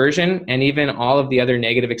sixth grade version, and even all of the other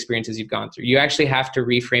negative experiences you've gone through. You actually have to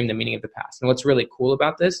reframe the meaning of the past. And what's really cool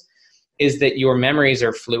about this is that your memories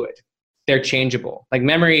are fluid. They're changeable. Like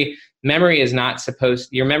memory is not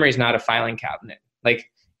your memory is not a filing cabinet. Like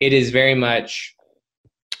it is very much,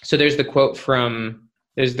 so there's the quote from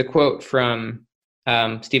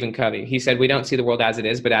Stephen Covey. He said, "We don't see the world as it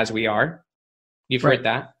is, but as we are." You've heard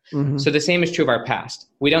that. Mm-hmm. So the same is true of our past.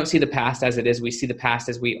 We don't see the past as it is. We see the past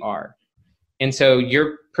as we are. And so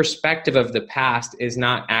your perspective of the past is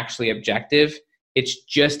not actually objective. It's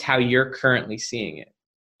just how you're currently seeing it.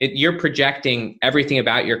 You're projecting everything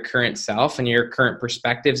about your current self and your current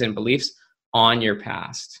perspectives and beliefs on your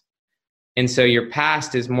past. And so your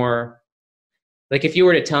past is more like, if you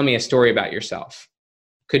were to tell me a story about yourself,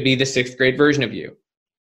 could be the sixth grade version of you.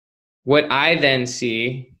 What I then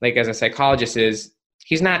see, like as a psychologist, is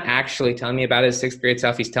he's not actually telling me about his sixth grade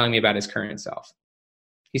self. He's telling me about his current self.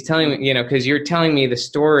 He's telling me, because you're telling me the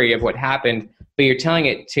story of what happened, but you're telling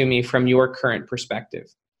it to me from your current perspective.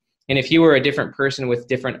 And if you were a different person with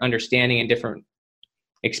different understanding and different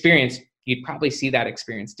experience, you'd probably see that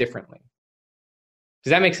experience differently. Does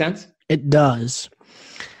that make sense? It does.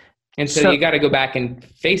 And so you got to go back and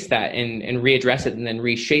face that and readdress it and then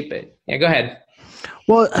reshape it. Yeah, go ahead.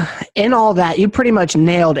 Well, in all that, you pretty much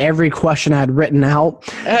nailed every question I had written out.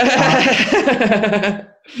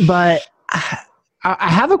 But I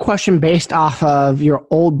have a question based off of your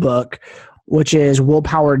old book, which is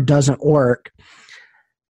Willpower Doesn't Work.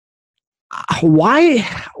 Why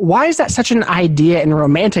is that such an idea and a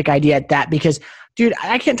romantic idea at that? Because, dude,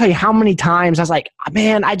 I can't tell you how many times I was like,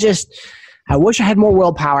 man, I wish I had more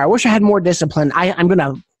willpower. I wish I had more discipline. I'm going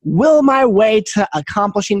to will my way to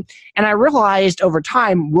accomplishing. And I realized over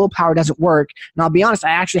time, willpower doesn't work. And I'll be honest, I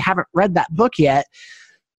actually haven't read that book yet.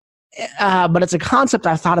 But it's a concept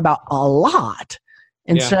I've thought about a lot.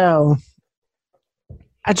 And so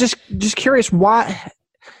I just curious, why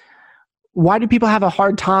do people have a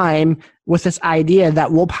hard time with this idea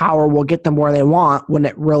that willpower will get them where they want when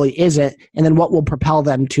it really isn't? And then what will propel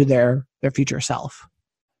them to their future self?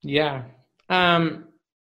 Yeah.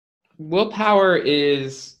 Willpower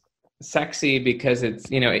is sexy because it's,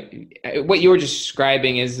 what you were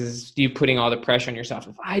describing is you putting all the pressure on yourself.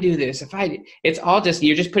 If I do this, it's all just,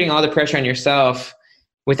 you're just putting all the pressure on yourself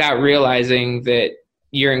without realizing that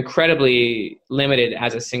you're incredibly limited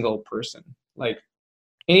as a single person. Like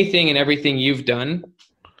anything and everything you've done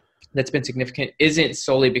that's been significant isn't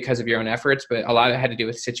solely because of your own efforts, but a lot of it had to do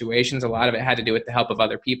with situations. A lot of it had to do with the help of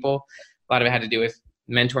other people. A lot of it had to do with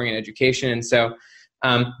mentoring and education. And so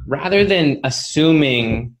rather than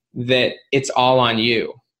assuming that it's all on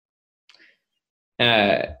you,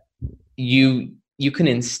 you can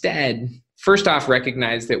instead, first off,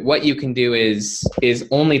 recognize that what you can do is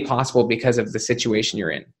only possible because of the situation you're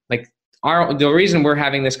in. Like the reason we're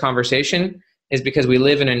having this conversation is because we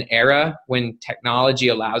live in an era when technology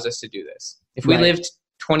allows us to do this. If we lived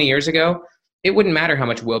 20 years ago, it wouldn't matter how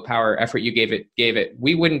much willpower effort you gave it.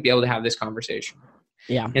 We wouldn't be able to have this conversation.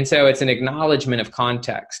 Yeah. And so it's an acknowledgement of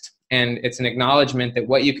context, and it's an acknowledgement that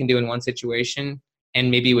what you can do in one situation and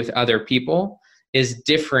maybe with other people is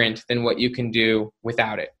different than what you can do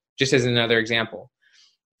without it. Just as another example,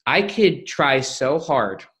 I could try so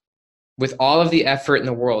hard with all of the effort in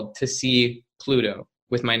the world to see Pluto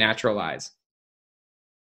with my natural eyes,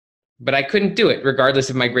 but I couldn't do it regardless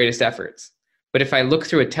of my greatest efforts. But if I look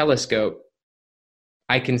through a telescope,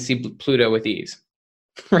 I can see Pluto with ease,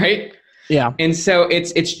 right? Yeah. And so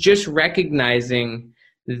it's just recognizing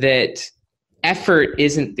that effort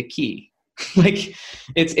isn't the key. Like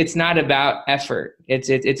it's not about effort.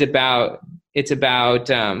 It's about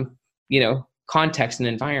context and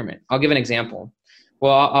environment. I'll give an example.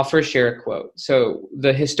 Well, I'll first share a quote. So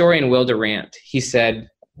the historian Will Durant, he said,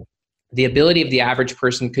 "The ability of the average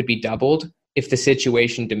person could be doubled if the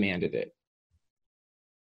situation demanded it."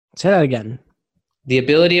 Say that again. The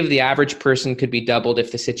ability of the average person could be doubled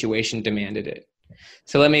if the situation demanded it.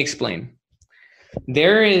 So let me explain.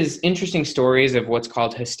 There is interesting stories of what's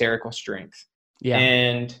called hysterical strength. Yeah.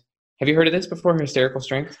 And have you heard of this before, hysterical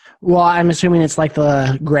strength? Well, I'm assuming it's like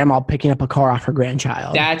the grandma picking up a car off her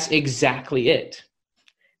grandchild. That's exactly it.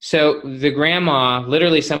 So the grandma,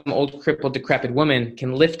 literally some old, crippled, decrepit woman,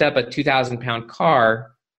 can lift up a 2,000-pound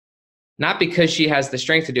car, not because she has the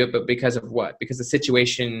strength to do it, but because of what? Because the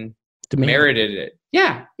situation merited it.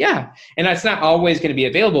 Yeah. And that's not always going to be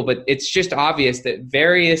available, but it's just obvious that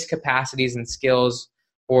various capacities and skills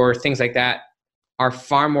or things like that are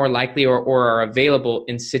far more likely or are available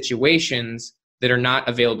in situations that are not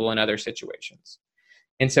available in other situations.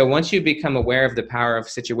 And so once you become aware of the power of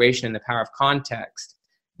situation and the power of context,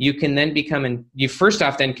 you can then you first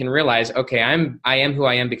off then can realize, okay, I am who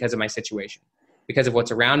I am because of my situation, because of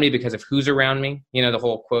what's around me, because of who's around me. You know, the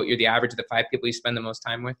whole quote, you're the average of the 5 people you spend the most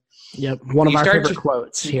time with. Yep. One of our favorite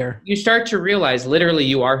quotes here. You start to realize literally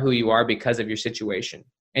you are who you are because of your situation.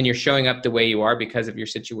 And you're showing up the way you are because of your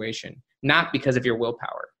situation, not because of your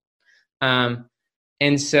willpower.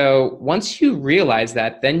 And so once you realize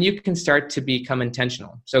that, then you can start to become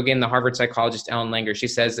intentional. So again, the Harvard psychologist Ellen Langer, she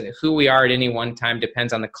says that who we are at any one time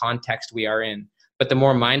depends on the context we are in. But the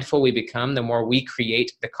more mindful we become, the more we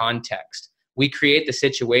create the context. We create the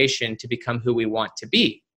situation to become who we want to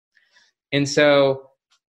be. And so,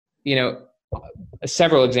 you know,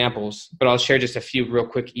 several examples, but I'll share just a few real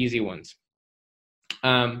quick, easy ones.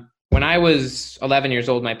 When I was 11 years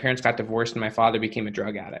old, my parents got divorced and my father became a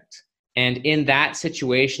drug addict. And in that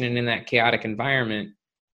situation and in that chaotic environment,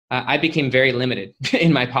 I became very limited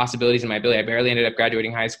in my possibilities and my ability. I barely ended up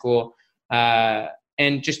graduating high school.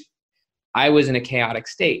 And just, I was in a chaotic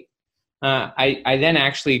state. I then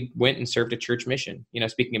actually went and served a church mission, you know,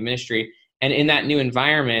 speaking of ministry. And in that new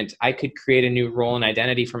environment, I could create a new role and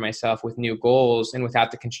identity for myself with new goals and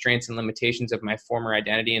without the constraints and limitations of my former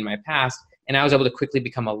identity in my past. And I was able to quickly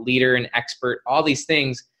become a leader, an expert, all these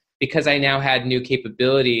things, because I now had new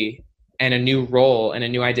capability and a new role and a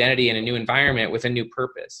new identity and a new environment with a new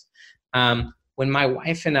purpose. When my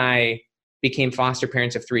wife and I became foster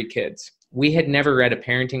parents of 3 kids, we had never read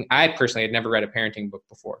I personally had never read a parenting book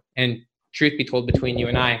before. And truth be told, between you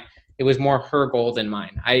and I, it was more her goal than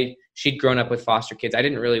mine. She'd grown up with foster kids. I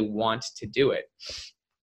didn't really want to do it.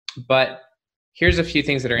 But here's a few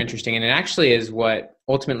things that are interesting. And it actually is what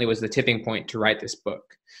ultimately was the tipping point to write this book.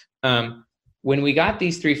 When we got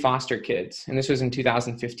these 3 foster kids, and this was in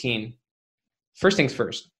 2015, first things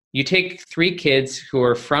first, you take 3 kids who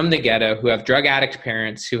are from the ghetto, who have drug addict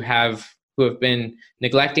parents, who have been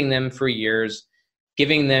neglecting them for years,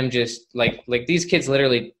 giving them just like these kids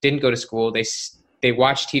literally didn't go to school. They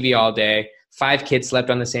watched TV all day. 5 kids slept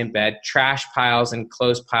on the same bed, trash piles and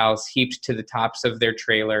clothes piles heaped to the tops of their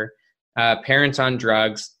trailer, parents on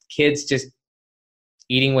drugs, kids just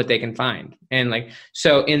eating what they can find. And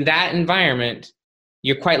so in that environment,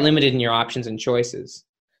 you're quite limited in your options and choices.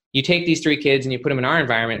 You take these 3 kids and you put them in our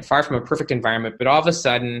environment, far from a perfect environment, but all of a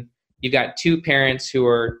sudden you've got 2 parents who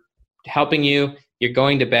are helping you. You're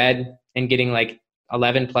going to bed and getting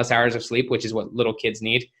 11 plus hours of sleep, which is what little kids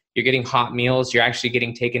need. You're getting hot meals. You're actually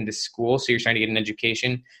getting taken to school. So you're trying to get an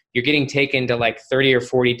education. You're getting taken to 30 or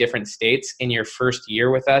 40 different states in your first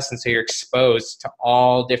year with us. And so you're exposed to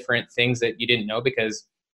all different things that you didn't know, because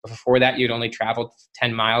before that you'd only traveled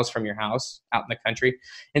 10 miles from your house out in the country.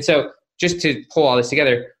 And so just to pull all this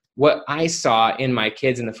together, what I saw in my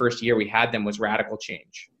kids in the first year we had them was radical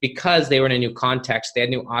change, because they were in a new context. They had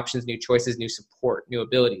new options, new choices, new support, new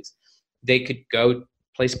abilities. They could go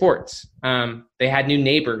play sports. They had new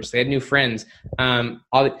neighbors. They had new friends.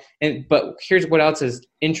 But here's what else is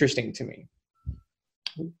interesting to me.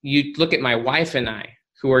 You look at my wife and I,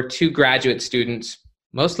 who are 2 graduate students,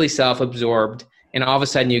 mostly self-absorbed, and all of a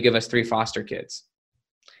sudden you give us 3 foster kids.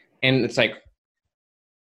 And it's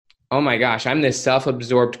oh my gosh, I'm this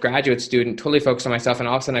self-absorbed graduate student, totally focused on myself. And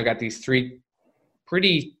all of a sudden I've got these 3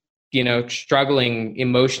 pretty, struggling,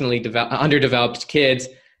 emotionally underdeveloped kids,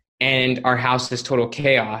 and our house is total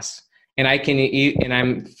chaos. And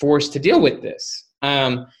I'm forced to deal with this.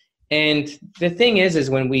 And the thing is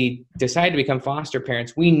when we decided to become foster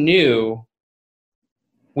parents, we knew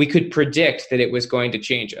we could predict that it was going to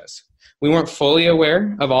change us. We weren't fully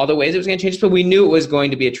aware of all the ways it was going to change us, but we knew it was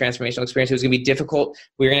going to be a transformational experience. It was going to be difficult.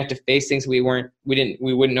 We were going to have to face things we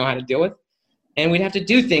wouldn't know how to deal with. And we'd have to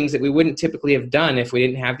do things that we wouldn't typically have done if we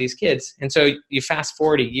didn't have these kids. And so you fast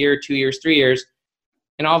forward a year, 2 years, 3 years,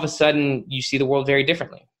 and all of a sudden you see the world very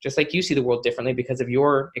differently, just like you see the world differently because of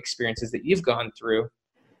your experiences that you've gone through.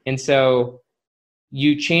 And so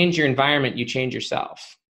you change your environment, you change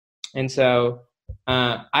yourself. And so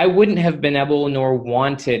I wouldn't have been able nor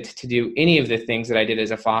wanted to do any of the things that I did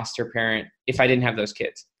as a foster parent if I didn't have those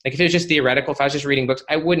kids. If it was just theoretical, if I was just reading books,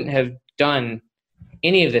 I wouldn't have done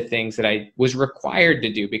any of the things that I was required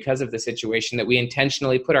to do because of the situation that we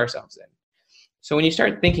intentionally put ourselves in. So when you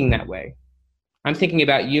start thinking that way, I'm thinking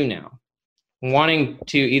about you now, wanting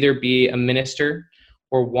to either be a minister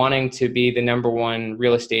or wanting to be the #1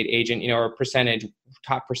 real estate agent, or a percentage,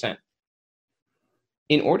 top percent.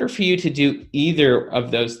 in order for you to do either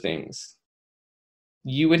of those things,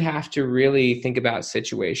 you would have to really think about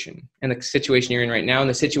situation and the situation you're in right now and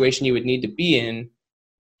the situation you would need to be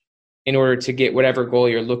in order to get whatever goal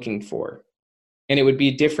you're looking for. And it would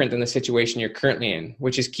be different than the situation you're currently in,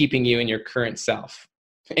 which is keeping you in your current self.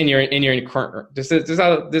 In your current. Does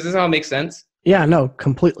this all make sense? Yeah, no,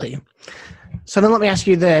 completely. So then let me ask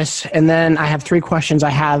you this, and then I have 3 questions I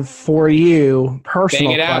have for you, personal questions.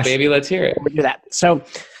 Bang it out, baby. Let's hear it. We do that. So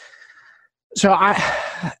I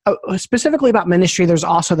specifically about ministry, there's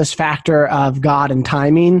also this factor of God and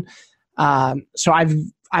timing. So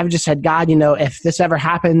I've just said, God, if this ever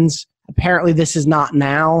happens, apparently this is not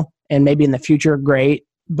now, and maybe in the future, great.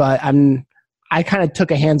 But I kind of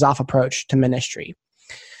took a hands-off approach to ministry.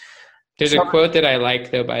 There's a quote that I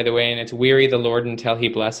like, though, by the way, and it's "Weary the Lord until He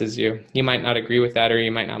blesses you." You might not agree with that, or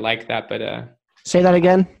you might not like that, but say that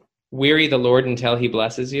again. Weary the Lord until He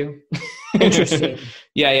blesses you. Interesting.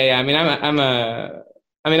 Yeah. I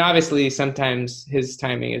mean, obviously, sometimes His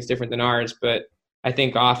timing is different than ours, but I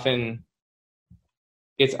think often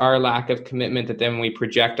it's our lack of commitment that then we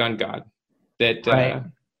project on God. That, right.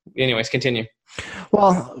 Anyways, continue.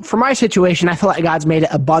 Well, for my situation, I feel like God's made it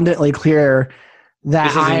abundantly clear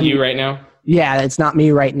that this isn't you right now. Yeah, it's not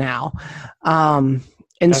me right now. And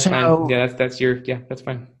that's so, fine. Yeah, that's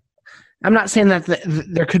fine. I'm not saying that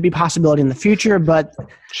there could be possibility in the future, but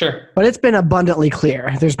sure. But it's been abundantly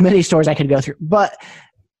clear. There's many stories I could go through. But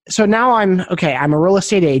so now I'm a real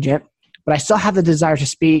estate agent, but I still have the desire to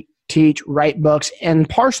speak, teach, write books, and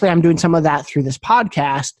partially I'm doing some of that through this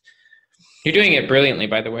podcast. You're doing it brilliantly,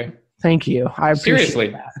 by the way. Thank you. I appreciate Seriously.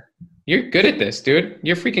 that. You're good at this, dude.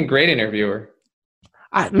 You're a freaking great interviewer.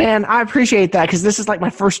 I appreciate that because this is like my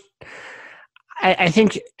first. I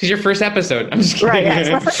think because your first episode. I'm just kidding. Right, yeah, it's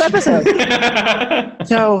my first episode.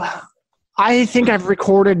 So I think I've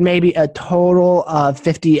recorded maybe a total of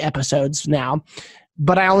 50 episodes now,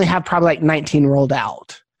 but I only have probably like 19 rolled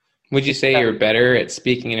out. Would you say you're better at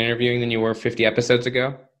speaking and interviewing than you were 50 episodes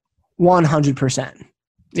ago? 100%.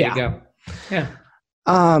 There you go. Yeah.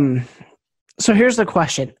 So here's the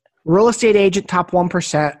question: real estate agent, top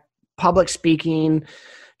 1%. Public speaking,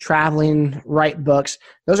 traveling, write books.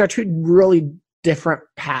 Those are 2 really different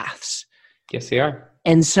paths. Yes, they are.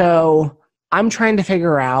 And so I'm trying to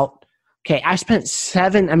figure out, okay,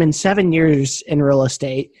 I'm in 7 years in real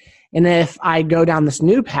estate. And if I go down this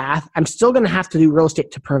new path, I'm still going to have to do real estate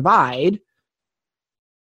to provide.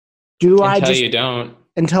 Until I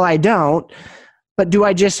don't. But do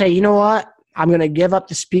I just say, you know what? I'm going to give up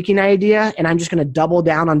the speaking idea and I'm just going to double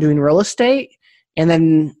down on doing real estate. And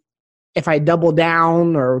then if I double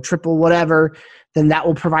down or triple whatever, then that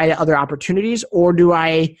will provide other opportunities. Or do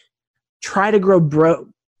I try to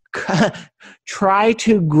grow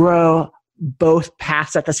both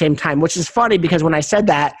paths at the same time? Which is funny because when I said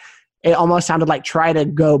that, it almost sounded like try to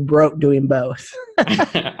go broke doing both.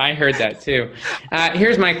 I heard that too.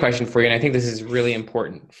 Here's my question for you, and I think this is really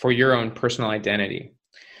important for your own personal identity,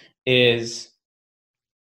 is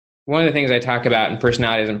one of the things I talk about in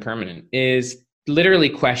Personality Isn't Permanent is literally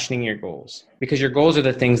questioning your goals, because your goals are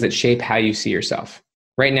the things that shape how you see yourself.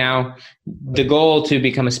 Right now, the goal to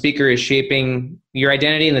become a speaker is shaping your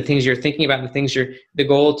identity and the things you're thinking about, the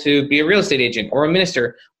goal to be a real estate agent or a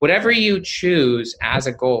minister. Whatever you choose as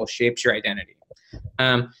a goal shapes your identity,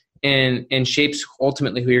 and shapes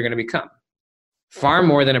ultimately who you're going to become. Far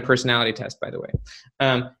more than a personality test, by the way.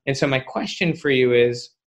 And so my question for you is,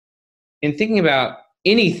 in thinking about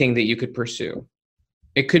anything that you could pursue,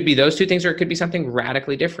 it could be those 2 things, or it could be something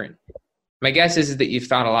radically different. My guess is that you've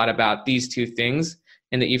thought a lot about these 2 things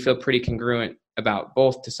and that you feel pretty congruent about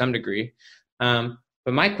both to some degree. But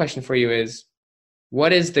my question for you is,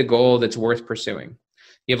 what is the goal that's worth pursuing?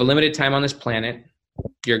 You have a limited time on this planet.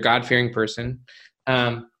 You're a God-fearing person,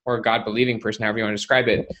 or a God-believing person, however you want to describe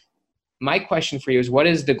it. My question for you is, what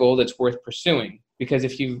is the goal that's worth pursuing? Because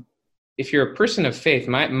if you're a person of faith,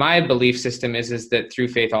 my belief system is that through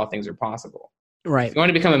faith, all things are possible. Right. If you want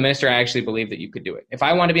to become a minister, I actually believe that you could do it. If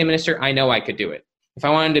I want to be a minister, I know I could do it. If I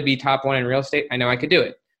wanted to be top 1 in real estate, I know I could do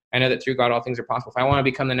it. I know that through God, all things are possible. If I want to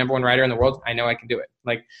become the number 1 writer in the world, I know I can do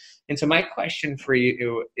it. And so my question for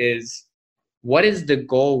you is, what is the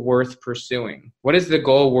goal worth pursuing? What is the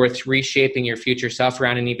goal worth reshaping your future self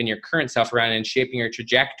around, and even your current self around, and shaping your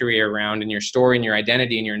trajectory around, and your story and your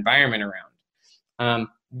identity and your environment around?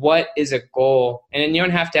 What is a goal? And you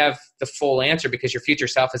don't have to have the full answer, because your future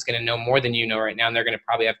self is going to know more than you know right now, and they're going to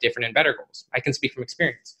probably have different and better goals. I can speak from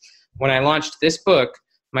experience. When I launched this book,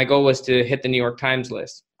 my goal was to hit the New York Times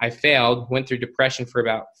list. I failed, went through depression for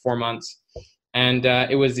about 4 months, and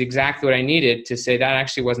it was exactly what I needed to say that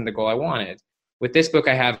actually wasn't the goal I wanted. With this book,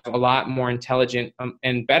 I have a lot more intelligent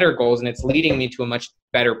and better goals, and it's leading me to a much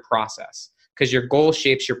better process, because your goal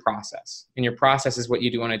shapes your process, and your process is what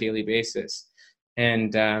you do on a daily basis.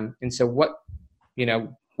 And so what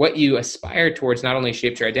you aspire towards not only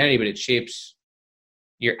shapes your identity, but it shapes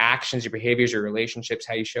your actions, your behaviors, your relationships,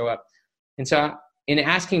 how you show up. And so in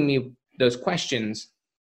asking me those questions,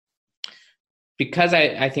 because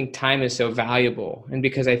I think time is so valuable, and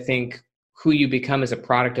because I think who you become is a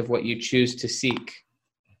product of what you choose to seek,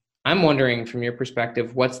 I'm wondering from your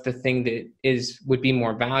perspective, what's the thing that would be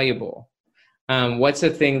more valuable? What's the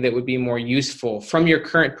thing that would be more useful from your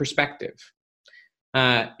current perspective?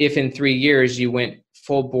 If in 3 years you went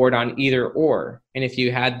full board on either or, and if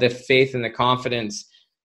you had the faith and the confidence,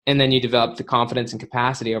 and then you developed the confidence and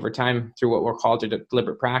capacity over time through what we're called to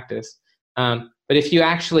deliberate practice. But if you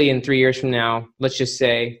actually in 3 years from now, let's just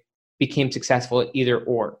say, became successful at either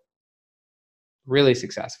or, really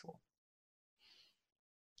successful,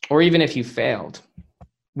 or even if you failed,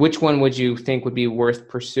 which one would you think would be worth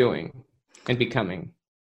pursuing and becoming?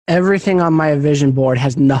 Everything on my vision board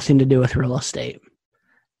has nothing to do with real estate.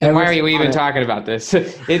 And why are you even talking about this?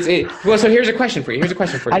 Well, so here's a question for you. No.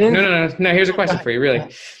 Here's a question for you,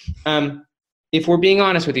 really. If we're being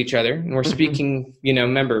honest with each other and we're speaking,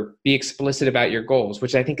 remember, be explicit about your goals,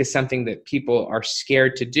 which I think is something that people are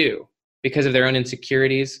scared to do because of their own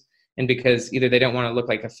insecurities, and because either they don't want to look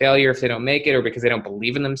like a failure if they don't make it, or because they don't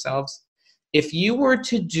believe in themselves. If you were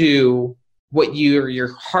to do what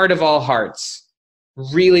your heart of all hearts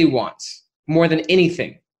really wants more than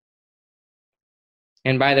anything,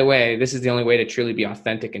 and by the way, this is the only way to truly be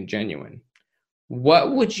authentic and genuine,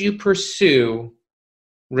 what would you pursue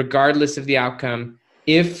regardless of the outcome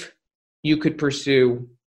if you could pursue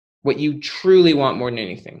what you truly want more than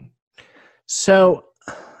anything? So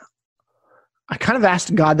I kind of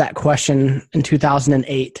asked God that question in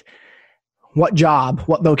 2008. What job,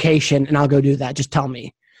 what vocation, and I'll go do that. Just tell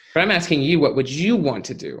me. But I'm asking you, what would you want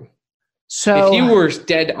to do? So if you were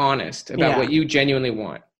dead honest about what you genuinely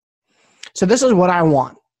want. So this is what I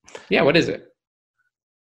want. Yeah, what is it?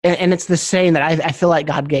 And it's the saying that I feel like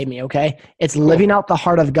God gave me, okay? It's living out the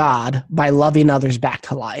heart of God by loving others back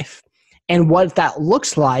to life. And what that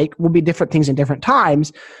looks like will be different things in different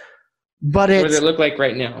times. But what does it look like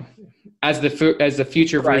right now as the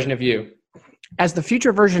future version of you? As the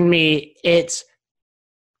future version of me, it's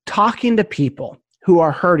talking to people who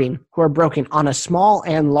are hurting, who are broken on a small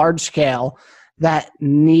and large scale, that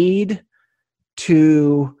need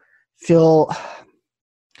to feel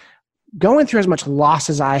going through as much loss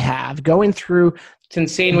as I have, going through. It's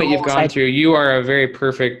insane what you've gone through. You are a very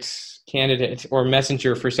perfect candidate or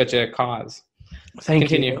messenger for such a cause.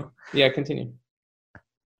 Continue. You. Yeah, continue.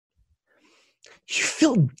 You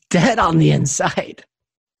feel dead on the inside.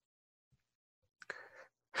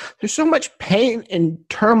 There's so much pain and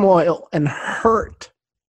turmoil and hurt.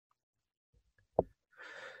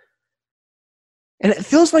 And it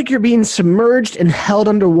feels like you're being submerged and held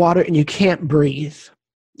underwater and you can't breathe.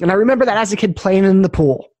 And I remember that as a kid playing in the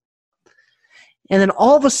pool. And then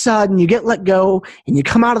all of a sudden you get let go and you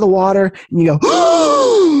come out of the water and you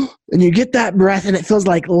go, and you get that breath and it feels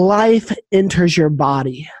like life enters your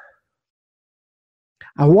body.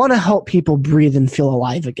 I want to help people breathe and feel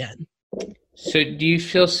alive again. So do you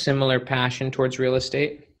feel similar passion towards real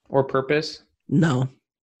estate or purpose? No.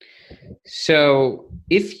 So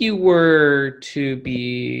if you were to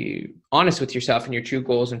be honest with yourself and your true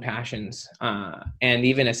goals and passions, and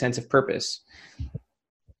even a sense of purpose,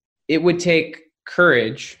 it would take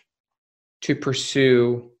courage to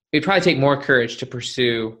pursue, it'd probably take more courage to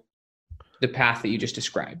pursue the path that you just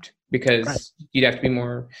described, because you'd have to be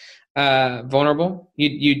more vulnerable.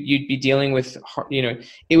 You'd be dealing with,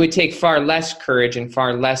 it would take far less courage and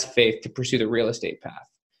far less faith to pursue the real estate path.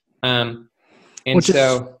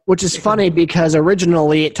 Which is funny, because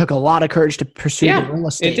originally it took a lot of courage to pursue the real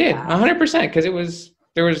estate. It did, 100%, because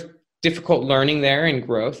there was difficult learning there and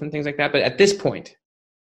growth and things like that. But at this point,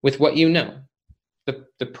 with what you know,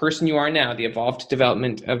 the person you are now, the evolved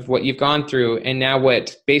development of what you've gone through, and now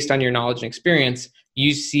what, based on your knowledge and experience,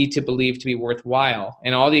 you see to believe to be worthwhile,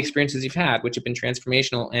 and all the experiences you've had, which have been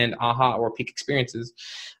transformational and aha or peak experiences.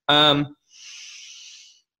 I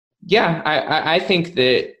think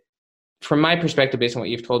that from my perspective, based on what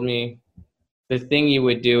you've told me, the thing you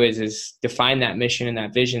would do is define that mission and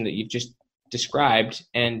that vision that you've just described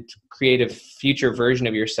and create a future version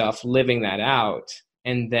of yourself living that out,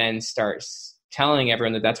 and then start telling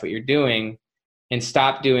everyone that that's what you're doing, and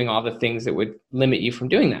stop doing all the things that would limit you from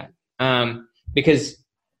doing that. Because,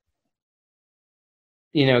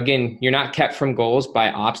 again, you're not kept from goals by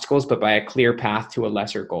obstacles, but by a clear path to a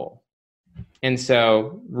lesser goal. And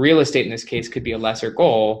so real estate in this case could be a lesser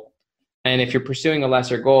goal. And if you're pursuing a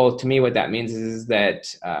lesser goal, to me, what that means is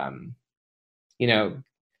that, you know,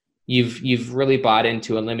 you've really bought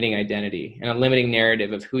into a limiting identity and a limiting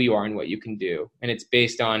narrative of who you are and what you can do. And it's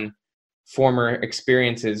based on former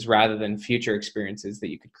experiences rather than future experiences that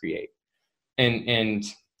you could create. And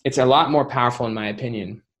it's a lot more powerful, in my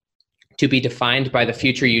opinion, to be defined by the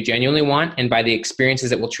future you genuinely want and by the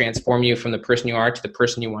experiences that will transform you from the person you are to the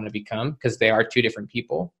person you want to become, because they are two different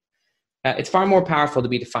people. It's far more powerful to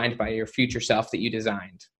be defined by your future self that you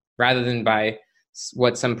designed rather than by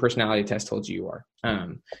what some personality test told you are.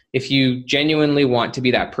 If you genuinely want to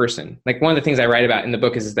be that person, like one of the things I write about in the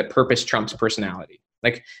book is that purpose trumps personality.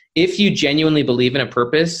 Like if you genuinely believe in a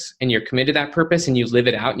purpose and you're committed to that purpose and you live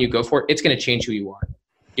it out and you go for it, it's going to change who you are.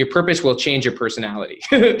 Your purpose will change your personality.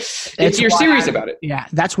 If you're serious about it. Yeah.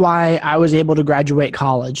 That's why I was able to graduate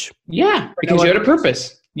college. Yeah. Because you had a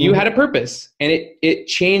purpose. You had a purpose, and it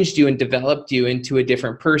changed you and developed you into a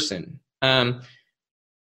different person.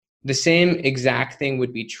 The same exact thing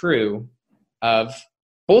would be true of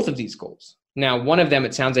both of these goals. Now, one of them,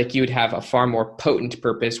 it sounds like you would have a far more potent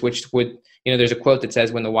purpose, which would, there's a quote that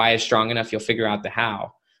says, when the why is strong enough, you'll figure out the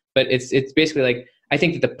how. But it's basically like, I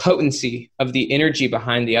think that the potency of the energy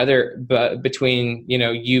behind the other, between,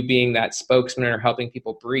 you being that spokesman or helping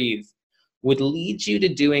people breathe, would lead you to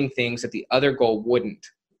doing things that the other goal wouldn't,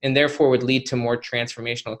 and therefore would lead to more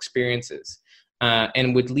transformational experiences,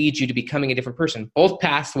 and would lead you to becoming a different person. Both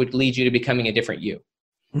paths would lead you to becoming a different you.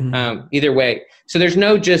 Mm-hmm. Either way. So there's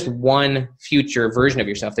no just one future version of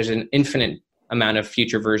yourself. There's an infinite amount of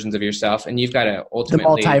future versions of yourself, and you've got to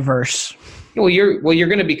ultimately— the multiverse. Well, you're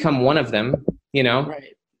going to become one of them,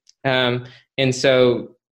 Right. And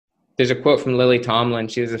so there's a quote from Lily Tomlin.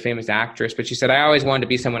 She was a famous actress, but she said, "I always wanted to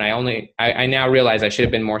be someone I now realize I should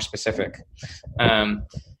have been more specific."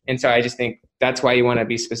 And so I just think that's why you want to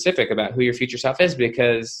be specific about who your future self is,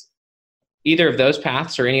 because either of those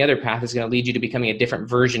paths or any other path is going to lead you to becoming a different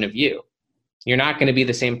version of you. You're not going to be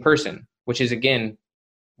the same person, which is, again,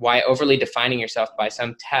 why overly defining yourself by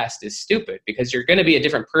some test is stupid, because you're going to be a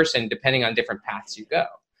different person depending on different paths you go.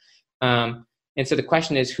 And so the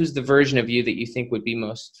question is, who's the version of you that you think would be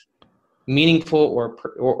most meaningful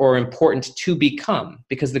or important to become?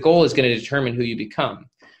 Because the goal is going to determine who you become.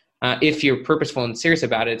 If you're purposeful and serious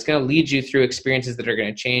about it, it's going to lead you through experiences that are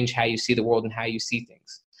going to change how you see the world and how you see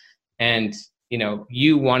things. And,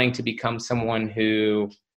 you wanting to become someone who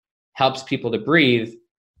helps people to breathe,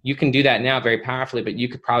 you can do that now very powerfully, but you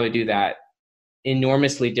could probably do that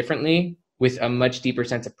enormously differently with a much deeper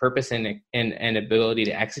sense of purpose and ability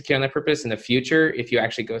to execute on that purpose in the future. If you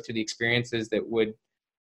actually go through the experiences that would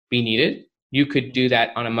be needed, you could do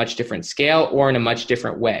that on a much different scale or in a much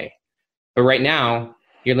different way. But right now,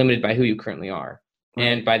 you're limited by who you currently are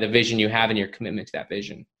and by the vision you have and your commitment to that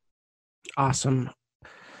vision. Awesome.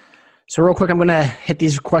 So real quick, I'm going to hit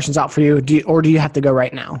these questions out for you. Do you have to go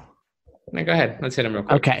right now? No, go ahead. Let's hit them real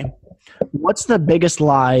quick. Okay. What's the biggest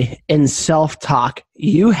lie in self-talk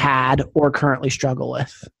you had or currently struggle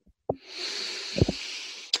with?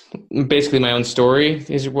 Basically, my own story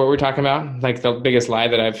is what we're talking about. Like the biggest lie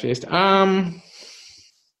that I've faced. I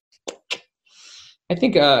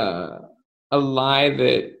think a lie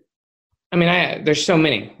that, there's so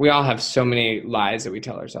many. We all have so many lies that we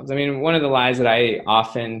tell ourselves. One of the lies that I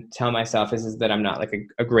often tell myself is that I'm not like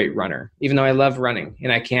a great runner, even though I love running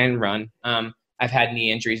and I can run. I've had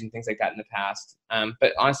knee injuries and things like that in the past.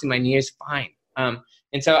 But honestly, my knee is fine.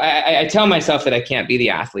 And so I tell myself that I can't be the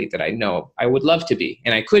athlete that I know I would love to be,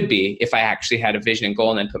 and I could be if I actually had a vision and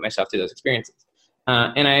goal and then put myself through those experiences.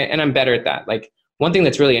 And I'm better at that. Like one thing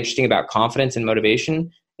that's really interesting about confidence and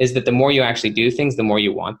motivation is that the more you actually do things, the more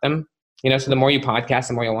you want them. So the more you podcast,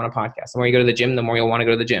 the more you'll want to podcast. The more you go to the gym, the more you'll want to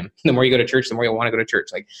go to the gym. The more you go to church, the more you'll want to go to church.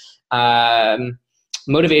 Like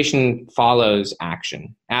motivation follows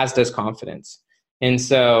action, as does confidence. And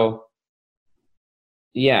so,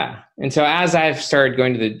 yeah. And so as I've started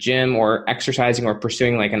going to the gym or exercising or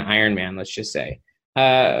pursuing like an Ironman, let's just say,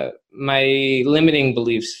 my limiting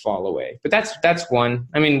beliefs fall away. But that's one.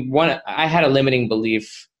 I had a limiting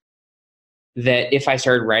belief that if I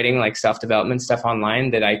started writing like self-development stuff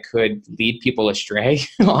online, that I could lead people astray,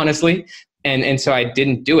 honestly. And so I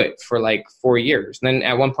didn't do it for like 4 years. And then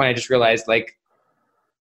at one point I just realized, like,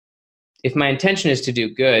 if my intention is to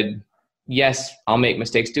do good, yes, I'll make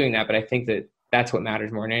mistakes doing that, but I think that that's what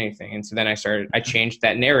matters more than anything. And so then I changed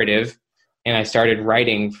that narrative and I started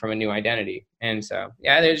writing from a new identity. And so,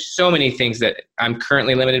 yeah, there's so many things that I'm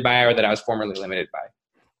currently limited by or that I was formerly limited by.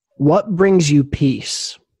 What brings you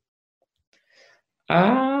peace?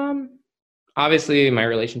 Obviously my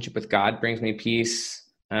relationship with God brings me peace.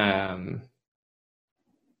 my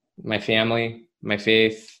family, my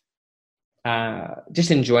faith, just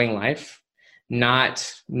enjoying life,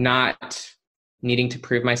 not needing to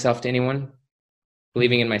prove myself to anyone,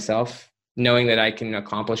 believing in myself, knowing that I can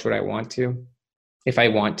accomplish what I want to, if I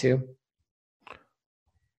want to.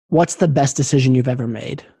 What's the best decision you've ever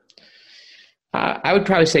made? I would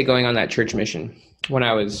probably say going on that church mission when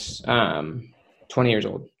I was 20 years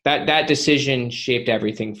old. That decision shaped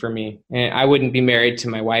everything for me. And I wouldn't be married to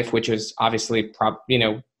my wife, which was obviously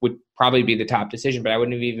would probably be the top decision, but I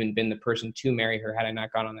wouldn't have even been the person to marry her had I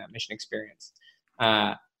not gone on that mission experience.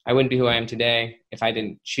 I wouldn't be who I am today if I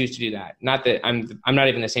didn't choose to do that. Not that I'm not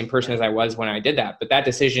even the same person as I was when I did that, but that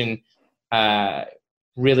decision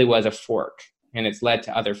really was a fork, and it's led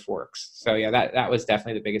to other forks. So yeah, that was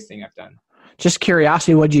definitely the biggest thing I've done. Just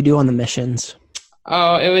curiosity, what'd you do on the missions?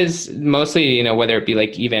 Oh, it was mostly, whether it be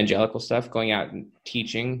like evangelical stuff, going out and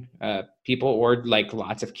teaching people, or like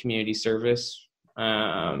lots of community service,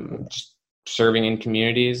 just serving in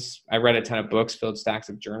communities. I read a ton of books, filled stacks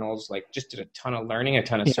of journals, like just did a ton of learning, a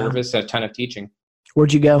ton of service, a ton of teaching.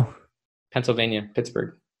 Where'd you go? Pennsylvania,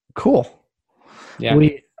 Pittsburgh. Cool. Yeah.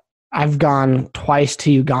 I've gone twice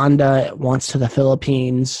to Uganda, once to the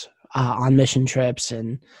Philippines on mission trips,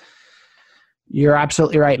 and you're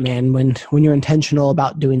absolutely right, man. When you're intentional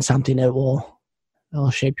about doing something, it'll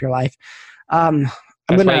shape your life. That's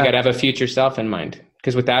why you got to have a future self in mind,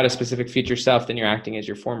 because without a specific future self, then you're acting as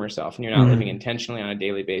your former self, and you're not living intentionally on a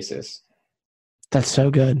daily basis. That's so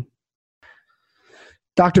good.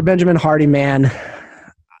 Dr. Benjamin Hardy, man,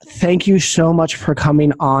 thank you so much for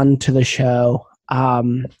coming on to the show.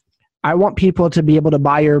 I want people to be able to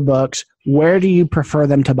buy your books. Where do you prefer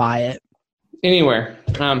them to buy it? Anywhere.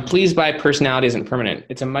 Please buy Personality Isn't Permanent.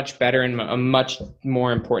 It's a much better and a much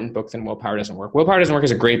more important book than Willpower Doesn't Work. Willpower Doesn't Work is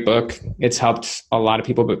a great book. It's helped a lot of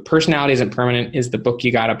people, but Personality Isn't Permanent is the book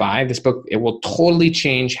you got to buy. This book, it will totally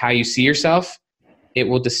change how you see yourself. It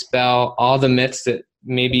will dispel all the myths that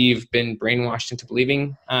maybe you've been brainwashed into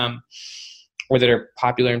believing, or that are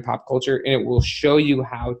popular in pop culture. And it will show you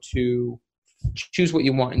how to choose what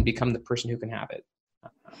you want and become the person who can have it.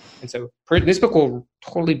 And so this book will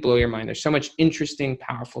totally blow your mind. There's so much interesting,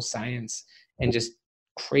 powerful science and just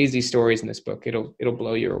crazy stories in this book. It'll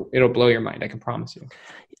blow your mind. I can promise you.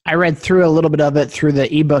 I read through a little bit of it through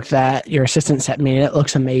the ebook that your assistant sent me, and it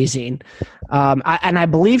looks amazing. I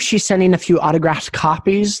believe she's sending a few autographed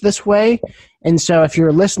copies this way. And so if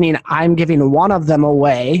you're listening, I'm giving one of them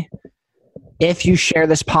away if you share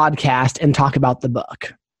this podcast and talk about the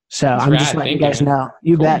book. So I'm just letting you guys know.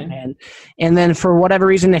 You bet, man. And then for whatever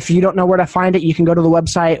reason, if you don't know where to find it, you can go to the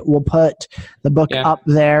website. We'll put the book up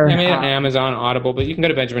there. I mean, Amazon, Audible, but you can go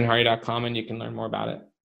to benjaminhardy.com and you can learn more about it.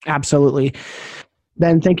 Absolutely.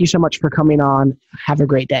 Ben, thank you so much for coming on. Have a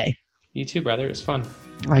great day. You too, brother. It was fun.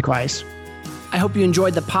 Likewise. I hope you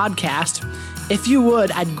enjoyed the podcast. If you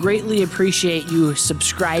would, I'd greatly appreciate you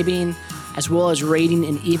subscribing, as well as rating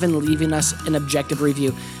and even leaving us an objective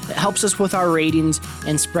review. It helps us with our ratings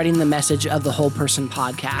and spreading the message of the Whole Person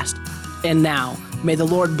Podcast. And now, may the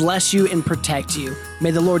Lord bless you and protect you.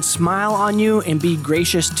 May the Lord smile on you and be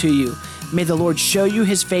gracious to you. May the Lord show you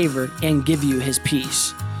his favor and give you his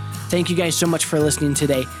peace. Thank you guys so much for listening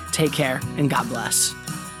today. Take care and God bless.